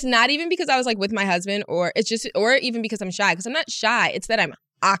 and it's not even because I was like with my husband, or even because I'm shy. Because I'm not shy. It's that I'm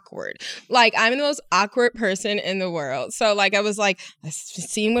awkward. Like, I'm the most awkward person in the world. So like, I was like, I've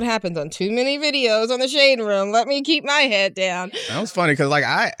seen what happens on too many videos on the Shade Room. Let me keep my head down. That was funny because like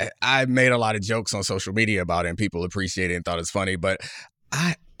I made a lot of jokes on social media about it and people appreciated it and thought it's funny, but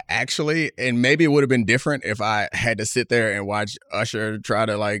I actually, and maybe it would have been different if I had to sit there and watch Usher try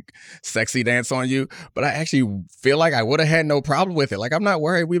to like sexy dance on you, but I actually feel like I would have had no problem with it. Like, I'm not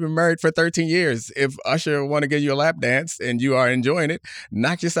worried. We've been married for 13 years. If Usher want to give you a lap dance and you are enjoying it,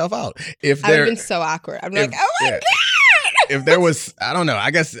 knock yourself out. I would have been so awkward. I'm like, oh my God. If there was, I don't know,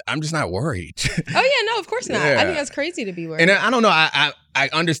 I guess I'm just not worried. Oh yeah, no, of course not. I think that's crazy to be worried. And I don't know, I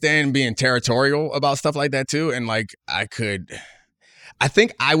understand being territorial about stuff like that too. And like, I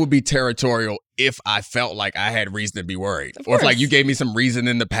think I would be territorial if I felt like I had reason to be worried. Or if like you gave me some reason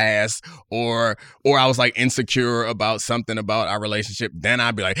in the past, or I was like insecure about something about our relationship, then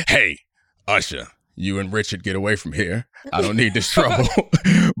I'd be like, hey, Usher, you and Richard get away from here. I don't need this trouble.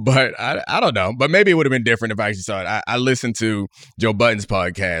 But I don't know. But maybe it would have been different if I actually saw it. I listened to Joe Budden's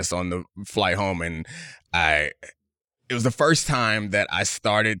podcast on the flight home, and it was the first time that I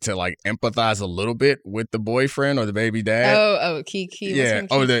started to like empathize a little bit with the boyfriend or the baby dad. Oh, Keke. Yeah.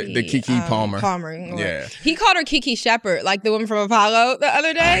 The Keke Palmer. Yeah. He called her Keke Shepherd, like the woman from Apollo the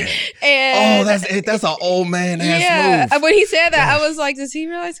other day. And that's an old man ass move. When he said that, I was like, does he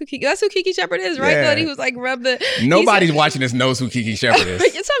realize that's who Keke Shepherd is, right? Yeah. He was like, Nobody's watching this knows who Keke Shepherd is.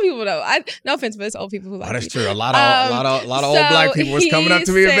 Some people know. No offense, but it's old people who like. Oh, that's true. A lot of old black people was coming up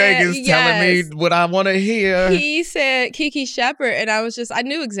to me in Vegas telling me what I want to hear. He said Keke Shepherd, and I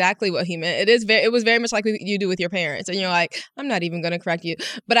knew exactly what he meant. It was very much like you do with your parents, and you're like, I'm not even going to correct you,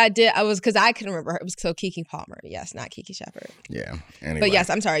 but because I couldn't remember. It was so Keke Palmer, yes, not Keke Shepherd. Yeah. Anyway. But yes,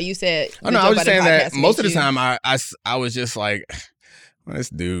 I'm sorry. You said. Oh no, I was just saying that most of the time I was just like, well, this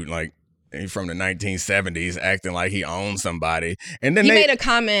dude like. He's from the 1970s, acting like he owns somebody, and then he made a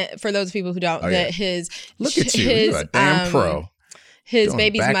comment for those people who don't that his look at you, you're a damn pro. his Doing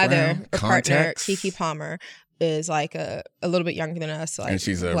baby's mother background or partner, contacts. Keke Palmer, is like a little bit younger than us. Like, And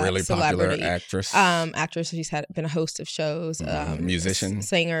she's a black really celebrity. popular actress. Actress. She's been a host of shows. Musician.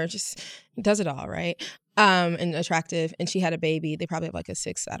 Singer. Just does it all, right? And attractive. And she had a baby. They probably have like a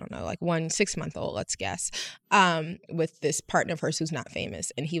 6-month-old, let's guess, with this partner of hers who's not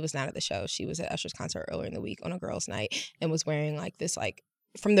famous. And he was not at the show. She was at Usher's concert earlier in the week on a girls' night and was wearing like this like,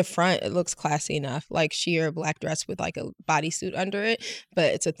 from the front, it looks classy enough, like sheer black dress with like a bodysuit under it, but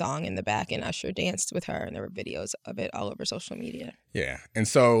it's a thong in the back. And Usher danced with her, and there were videos of it all over social media. Yeah. And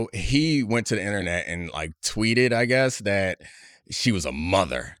so he went to the internet and like tweeted, I guess, that she was a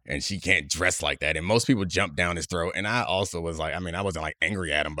mother and she can't dress like that. And most people jumped down his throat. And I also was like, I mean, I wasn't like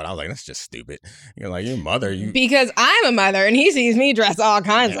angry at him, but I was like, that's just stupid. You're like, your mother, you. Because I'm a mother and he sees me dress all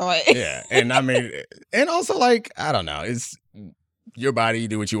kinds of ways. Yeah. And I mean, and also like, I don't know, it's your body, you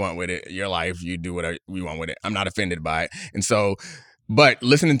do what you want with it. Your life, you do whatever you want with it. I'm not offended by it. And so, but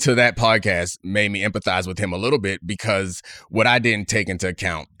listening to that podcast made me empathize with him a little bit, because what I didn't take into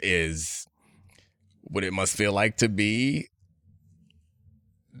account is what it must feel like to be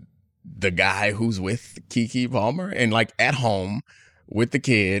the guy who's with Keke Palmer and like at home with the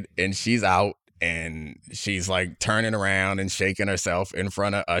kid, and she's out and she's like turning around and shaking herself in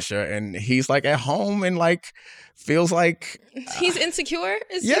front of Usher, and he's like at home and like feels like he's insecure.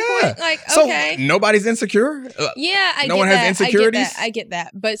 Is yeah. your point? Like, so okay, nobody's insecure. Yeah, no one has insecurities. I get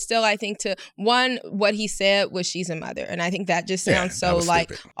that, but still, I think what he said was she's a mother, and I think that just sounds that so was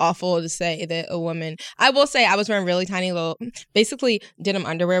like stupid. awful to say that a woman. I will say I was wearing really tiny little, basically denim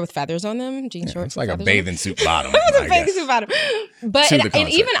underwear with feathers on them, jean shorts. It's like a with feathers on them. bathing suit bottom. It was I a bathing guess. suit bottom. But To the and concert.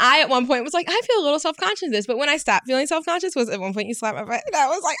 even I at one point was like, I feel a little self-conscious of this. But when I stopped feeling self-conscious was at one point you slapped my butt. And I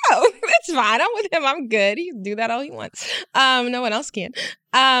was like, oh, that's fine. I'm with him. I'm good. He can do that all he wants. No one else can.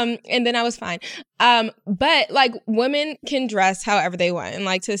 And then I was fine. But like women can dress however they want. And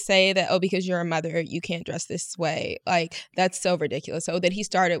like to say that, oh, because you're a mother, you can't dress this way. Like that's so ridiculous. So that he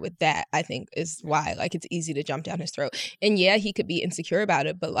started with that, I think is why like it's easy to jump down his throat. And yeah, he could be insecure about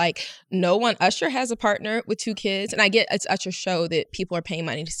it, but like Usher has a partner with 2 kids. And I get it's Usher's show that people are paying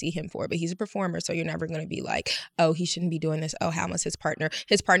money to see him for, but he's a performer. So you're never going to be like, oh, he shouldn't be doing this. Oh, how much his partner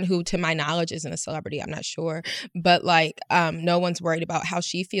who to my knowledge isn't a celebrity. I'm not sure. But like, no one's worried about how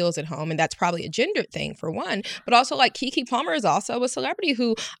she feels at home. And that's probably a gendered thing for one. But also like Keke Palmer is also a celebrity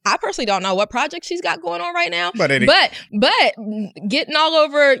who I personally don't know what project she's got going on right now. But getting all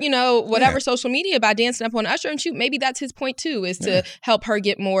over, whatever social media by dancing up on Usher, and shoot, maybe that's his point too, is to help her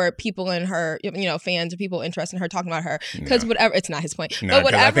get more people in her, fans or people interested in her talking about her. Because whatever, it's not his point. No, but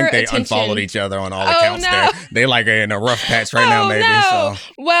whatever I think they attention, unfollowed each other on all accounts. no. They like are in a rough patch right now, maybe. No.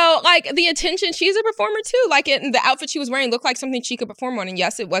 So Well, like the attention, she's a performer too. Like the outfit she was wearing looked like something she could perform on. And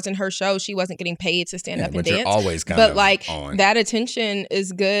yes, it wasn't her show. She wasn't getting paid to stand up and but dance. you're always kind but of like on. that attention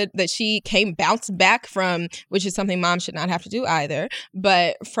is good that she bounced back from, which is something moms should not have to do either.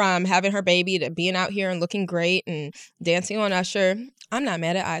 But from having her baby to being out here and looking great and dancing on Usher, I'm not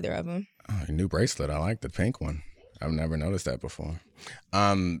mad at either of them. Oh, a new bracelet. I like the pink one. I've never noticed that before. So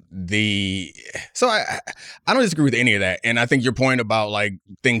I don't disagree with any of that, and I think your point about like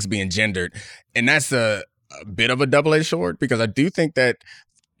things being gendered, and that's a bit of a double-edged sword, because I do think that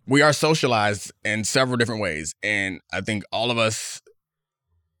we are socialized in several different ways, and I think all of us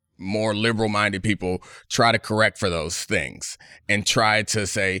more liberal-minded people try to correct for those things and try to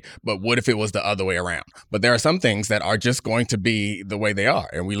say, but what if it was the other way around? But there are some things that are just going to be the way they are,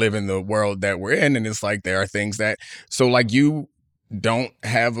 and we live in the world that we're in, and it's like there are things that, so like you don't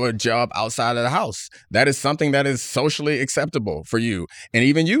have a job outside of the house. That is something that is socially acceptable for you. And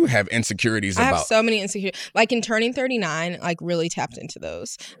even you have insecurities I about. have so many insecurities. Like in turning 39, like really tapped into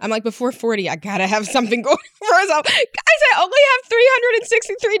those. I'm like, before 40, I gotta have something going for myself. Guys, I only have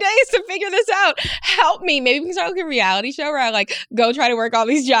 363 days to figure this out. Help me. Maybe we can start like a reality show where I like go try to work all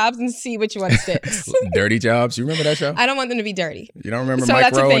these jobs and see which one sticks. Dirty Jobs. You remember that show? I don't want them to be dirty. You don't remember So Mike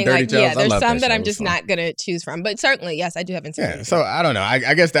that's the Rowe thing. and Dirty Like, Jobs? yeah, I there's love some that show. I'm just It was fun. not gonna choose from. But certainly, yes, I do have Yeah, insecurities. so I don't know.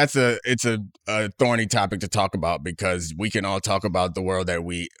 I guess it's a thorny topic to talk about, because we can all talk about the world that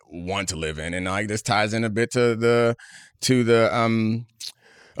we want to live in, and like this ties in a bit to the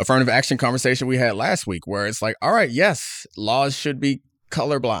affirmative action conversation we had last week, where it's like, all right, yes, laws should be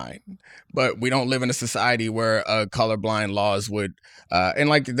colorblind, but we don't live in a society where colorblind laws would, and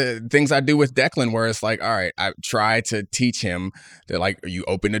like the things I do with Declan, where it's like, all right, I try to teach him that like you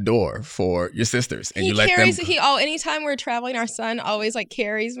open the door for your sisters and you let them. Anytime we're traveling, our son always like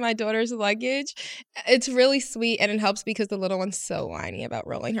carries my daughter's luggage. It's really sweet and it helps because the little one's so whiny about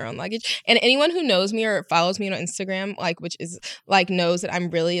rolling her own luggage. And anyone who knows me or follows me on Instagram, like which is like knows that I'm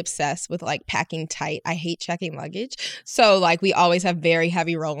really obsessed with like packing tight. I hate checking luggage. So like we always have very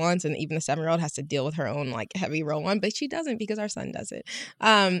heavy roll-ons, and even the 7-year-old has to deal with her own like heavy roll-on, but she doesn't because our son does it.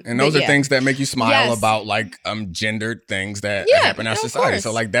 And those are things that make you smile about like gendered things that happen in our society.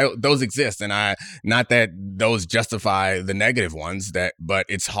 So like those exist, and not that those justify the negative ones, but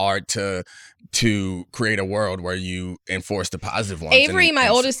it's hard to create a world where you enforce the positive ones. Avery, my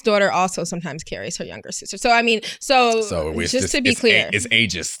oldest daughter, also sometimes carries her younger sister. So I mean, just to be clear, it's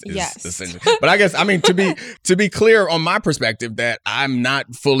ageist. Yes. But I guess to be clear on my perspective, that I'm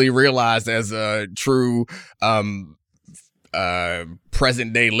not fully realized as a true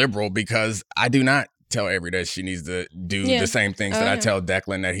present day liberal, because I do not tell Avery that she needs to do the same things that I tell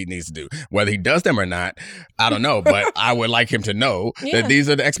Declan that he needs to do. Whether he does them or not, I don't know. But I would like him to know that these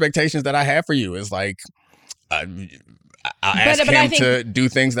are the expectations that I have for you. It's like I ask him to do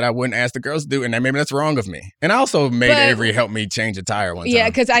things that I wouldn't ask the girls to do, and maybe that's wrong of me. And I also made Avery help me change a tire one time. Yeah,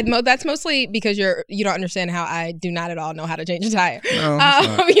 because that's mostly because you don't understand how I do not at all know how to change a tire.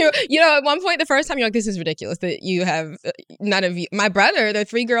 No, you know, at one point, the first time you're like, this is ridiculous that you have none of you. My brother, there are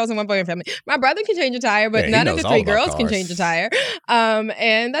 3 girls and 1 boy in family. My brother can change a tire, but none of the 3 girls can change a tire.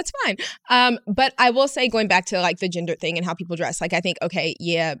 And that's fine. But I will say, going back to like the gender thing and how people dress, like I think, okay,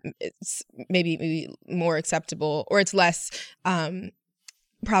 yeah, it's maybe more acceptable, or it's less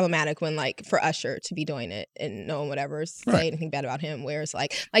problematic when like for Usher to be doing it and no one would ever say anything bad about him, whereas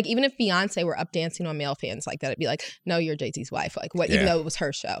like even if Beyonce were up dancing on male fans like that, it'd be like, no, you're Jay-Z's wife, like what, even though it was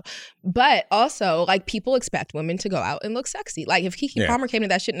her show. But also like people expect women to go out and look sexy. Like if Keke Palmer came to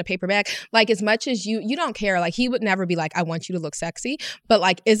that shit in a paper bag, like as much as you don't care, like he would never be like, I want you to look sexy, but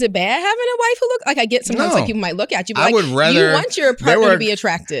like is it bad having a wife who look like, I get sometimes like people might look at you, but I would rather you want your partner to be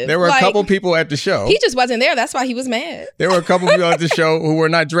attractive. There were like, a couple people at the show. He just wasn't there, that's why he was mad. There were a couple people at the show who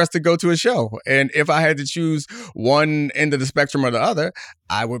were not dressed to go to a show. And if I had to choose one end of the spectrum or the other,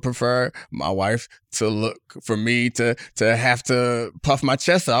 I would prefer my wife to look, for me to have to puff my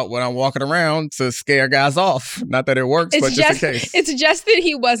chest out when I'm walking around to scare guys off. Not that it works, but just in case. It's just that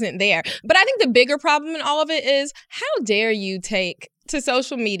he wasn't there. But I think the bigger problem in all of it is, how dare you take to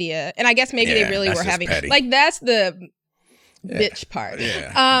social media, and I guess maybe they really were having, petty. Like that's the bitch part.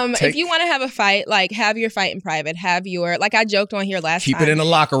 If you want to have a fight, like have your fight in private. Have your, like I joked on here last time. Keep it in the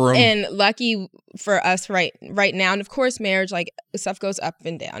locker room. And lucky for us right now, and of course marriage, like stuff goes up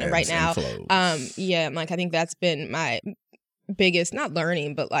and down. And right now, like I think that's been my biggest, not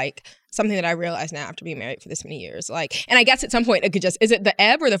learning, but like something that I realize now after being married for this many years. Like, and I guess at some point it could just, is it the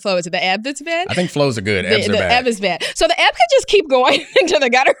ebb or the flow? Is it the ebb that's bad? I think flows are good. Ebbs are bad. The ebb is bad. So the ebb could just keep going into the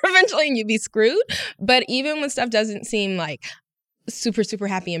gutter eventually and you'd be screwed. But even when stuff doesn't seem like super, super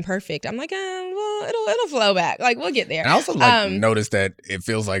happy and perfect, I'm like, well, it'll flow back. Like we'll get there. And I also notice that it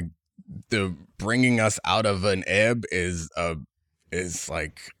feels like the bringing us out of an ebb is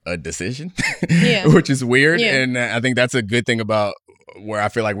like a decision, which is weird. And I think that's a good thing about where I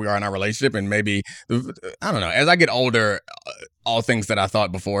feel like we are in our relationship. And maybe, I don't know, as I get older, all things that I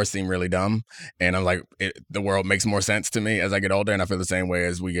thought before seem really dumb. And I'm like, the world makes more sense to me as I get older. And I feel the same way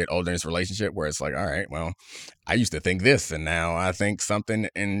as we get older in this relationship, where it's like, all right, well, I used to think this and now I think something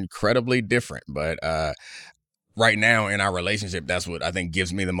incredibly different. But right now in our relationship, that's what I think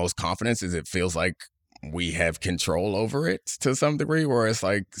gives me the most confidence, is it feels like we have control over it to some degree, where it's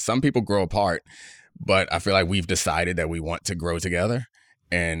like some people grow apart, but I feel like we've decided that we want to grow together.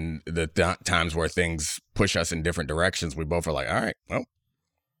 And the times where things push us in different directions, we both are like, all right, well,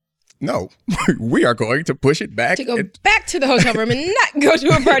 no, we are going to push it back. To go back to the hotel room and not go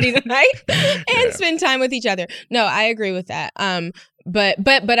to a party tonight and spend time with each other. No, I agree with that. But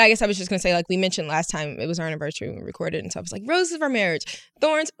I guess I was just going to say, like we mentioned last time, it was our anniversary when we recorded. And so I was like, roses of our marriage,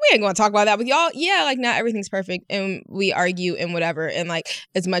 thorns. We ain't going to talk about that with y'all. Yeah, like not everything's perfect and we argue and whatever. And like,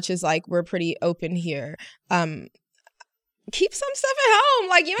 as much as like we're pretty open here, keep some stuff at home.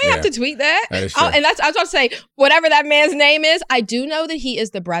 Like you ain't have to tweet that. That is true. And that's, I was about to say, whatever that man's name is, I do know that he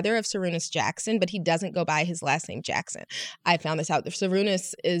is the brother of Sarunas Jackson, but he doesn't go by his last name Jackson. I found this out.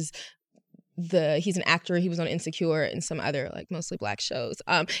 Sarunas is he's an actor. He was on Insecure and some other like mostly black shows.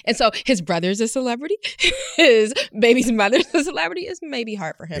 And so his brother's a celebrity. His baby's mother's a celebrity. Is maybe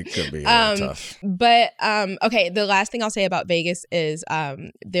hard for him. It could be tough. But okay, the last thing I'll say about Vegas is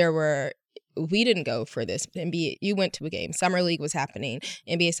there were we didn't go for this NBA. You went to a game. Summer League was happening,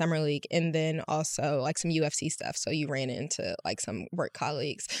 NBA Summer League, and then also like some UFC stuff. So you ran into like some work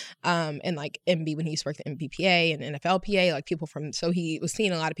colleagues, and like MB when he used to work at MBPA and NFLPA, like people from. So he was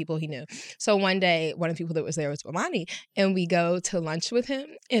seeing a lot of people he knew. So one day, one of the people that was there was Bomani, and we go to lunch with him,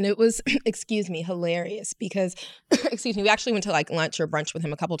 and it was hilarious because we actually went to like lunch or brunch with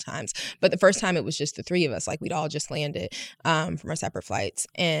him a couple times, but the first time it was just the three of us. Like we'd all just landed from our separate flights,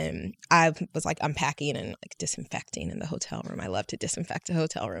 and I was like unpacking and like disinfecting in the hotel room. I love to disinfect a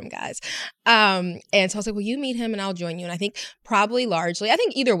hotel room, guys. And so I was like, well, you meet him and I'll join you. And I think probably largely, I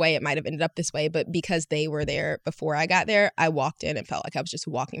think either way it might have ended up this way, but because they were there before I got there, I walked in and felt like I was just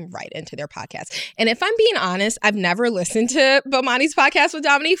walking right into their podcast. And if I'm being honest, I've never listened to Bomani's podcast with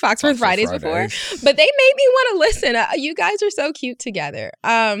Dominique Foxworth Fridays before, but they made me want to listen. You guys are so cute together.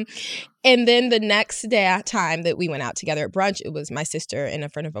 And then the next time that we went out together at brunch, it was my sister and a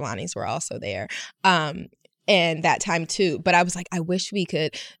friend of Bomani's were also there. And that time too. But I was like, I wish we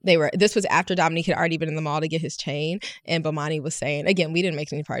could. This was after Dominique had already been in the mall to get his chain. And Bomani was saying, again, we didn't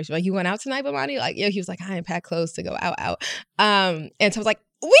make any parties. Like, you went out tonight, Bomani? Like, yeah, he was like, I didn't pack clothes to go out. And so I was like,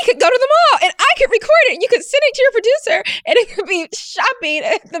 we could go to the mall and I could record it. You could send it to your producer and it could be shopping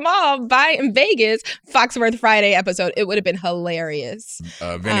at the mall in Vegas, Foxworth Friday episode. It would have been hilarious.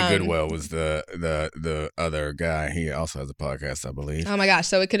 Vinny Goodwill was the other guy. He also has a podcast, I believe. Oh my gosh.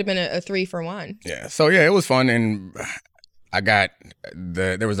 So it could have been a 3-for-1. Yeah. So yeah, it was fun. And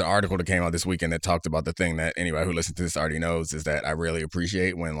there was an article that came out this weekend that talked about the thing that anybody who listens to this already knows, is that I really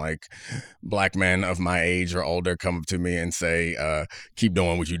appreciate when like black men of my age or older come up to me and say, keep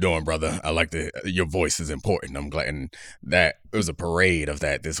doing what you're doing, brother. I like your voice is important. I'm glad. And that it was a parade of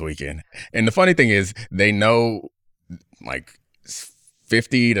that this weekend. And the funny thing is they know like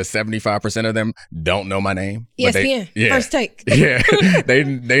 50 to 75% of them don't know my name. ESPN, First Take. Yeah,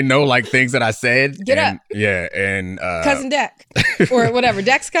 they know like things that I said. Get up. Yeah, and cousin Deck or whatever.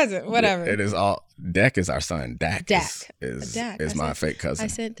 Deck's cousin, whatever. It is all. Deck is our son. Dak Dak is my fake cousin. I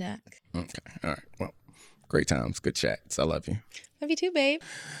said Dak. Okay, all right. Well, great times, good chats. I love you. Love you too, babe.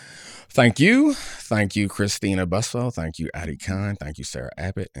 Thank you, Christina Buswell. Thank you, Addie Khan. Thank you, Sarah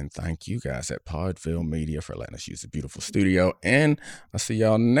Abbott. And thank you guys at Podville Media for letting us use the beautiful studio. And I'll see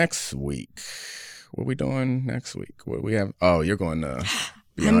y'all next week. What are we doing next week? What we have? Oh, you're going to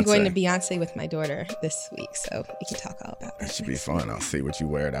Beyonce. I'm going to Beyonce with my daughter this week, so we can talk all about it. It should be fun. I'll see what you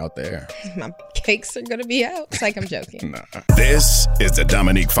wear it out there. My cakes are going to be out. It's like I'm joking. This is the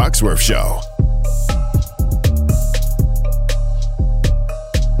Dominique Foxworth Show.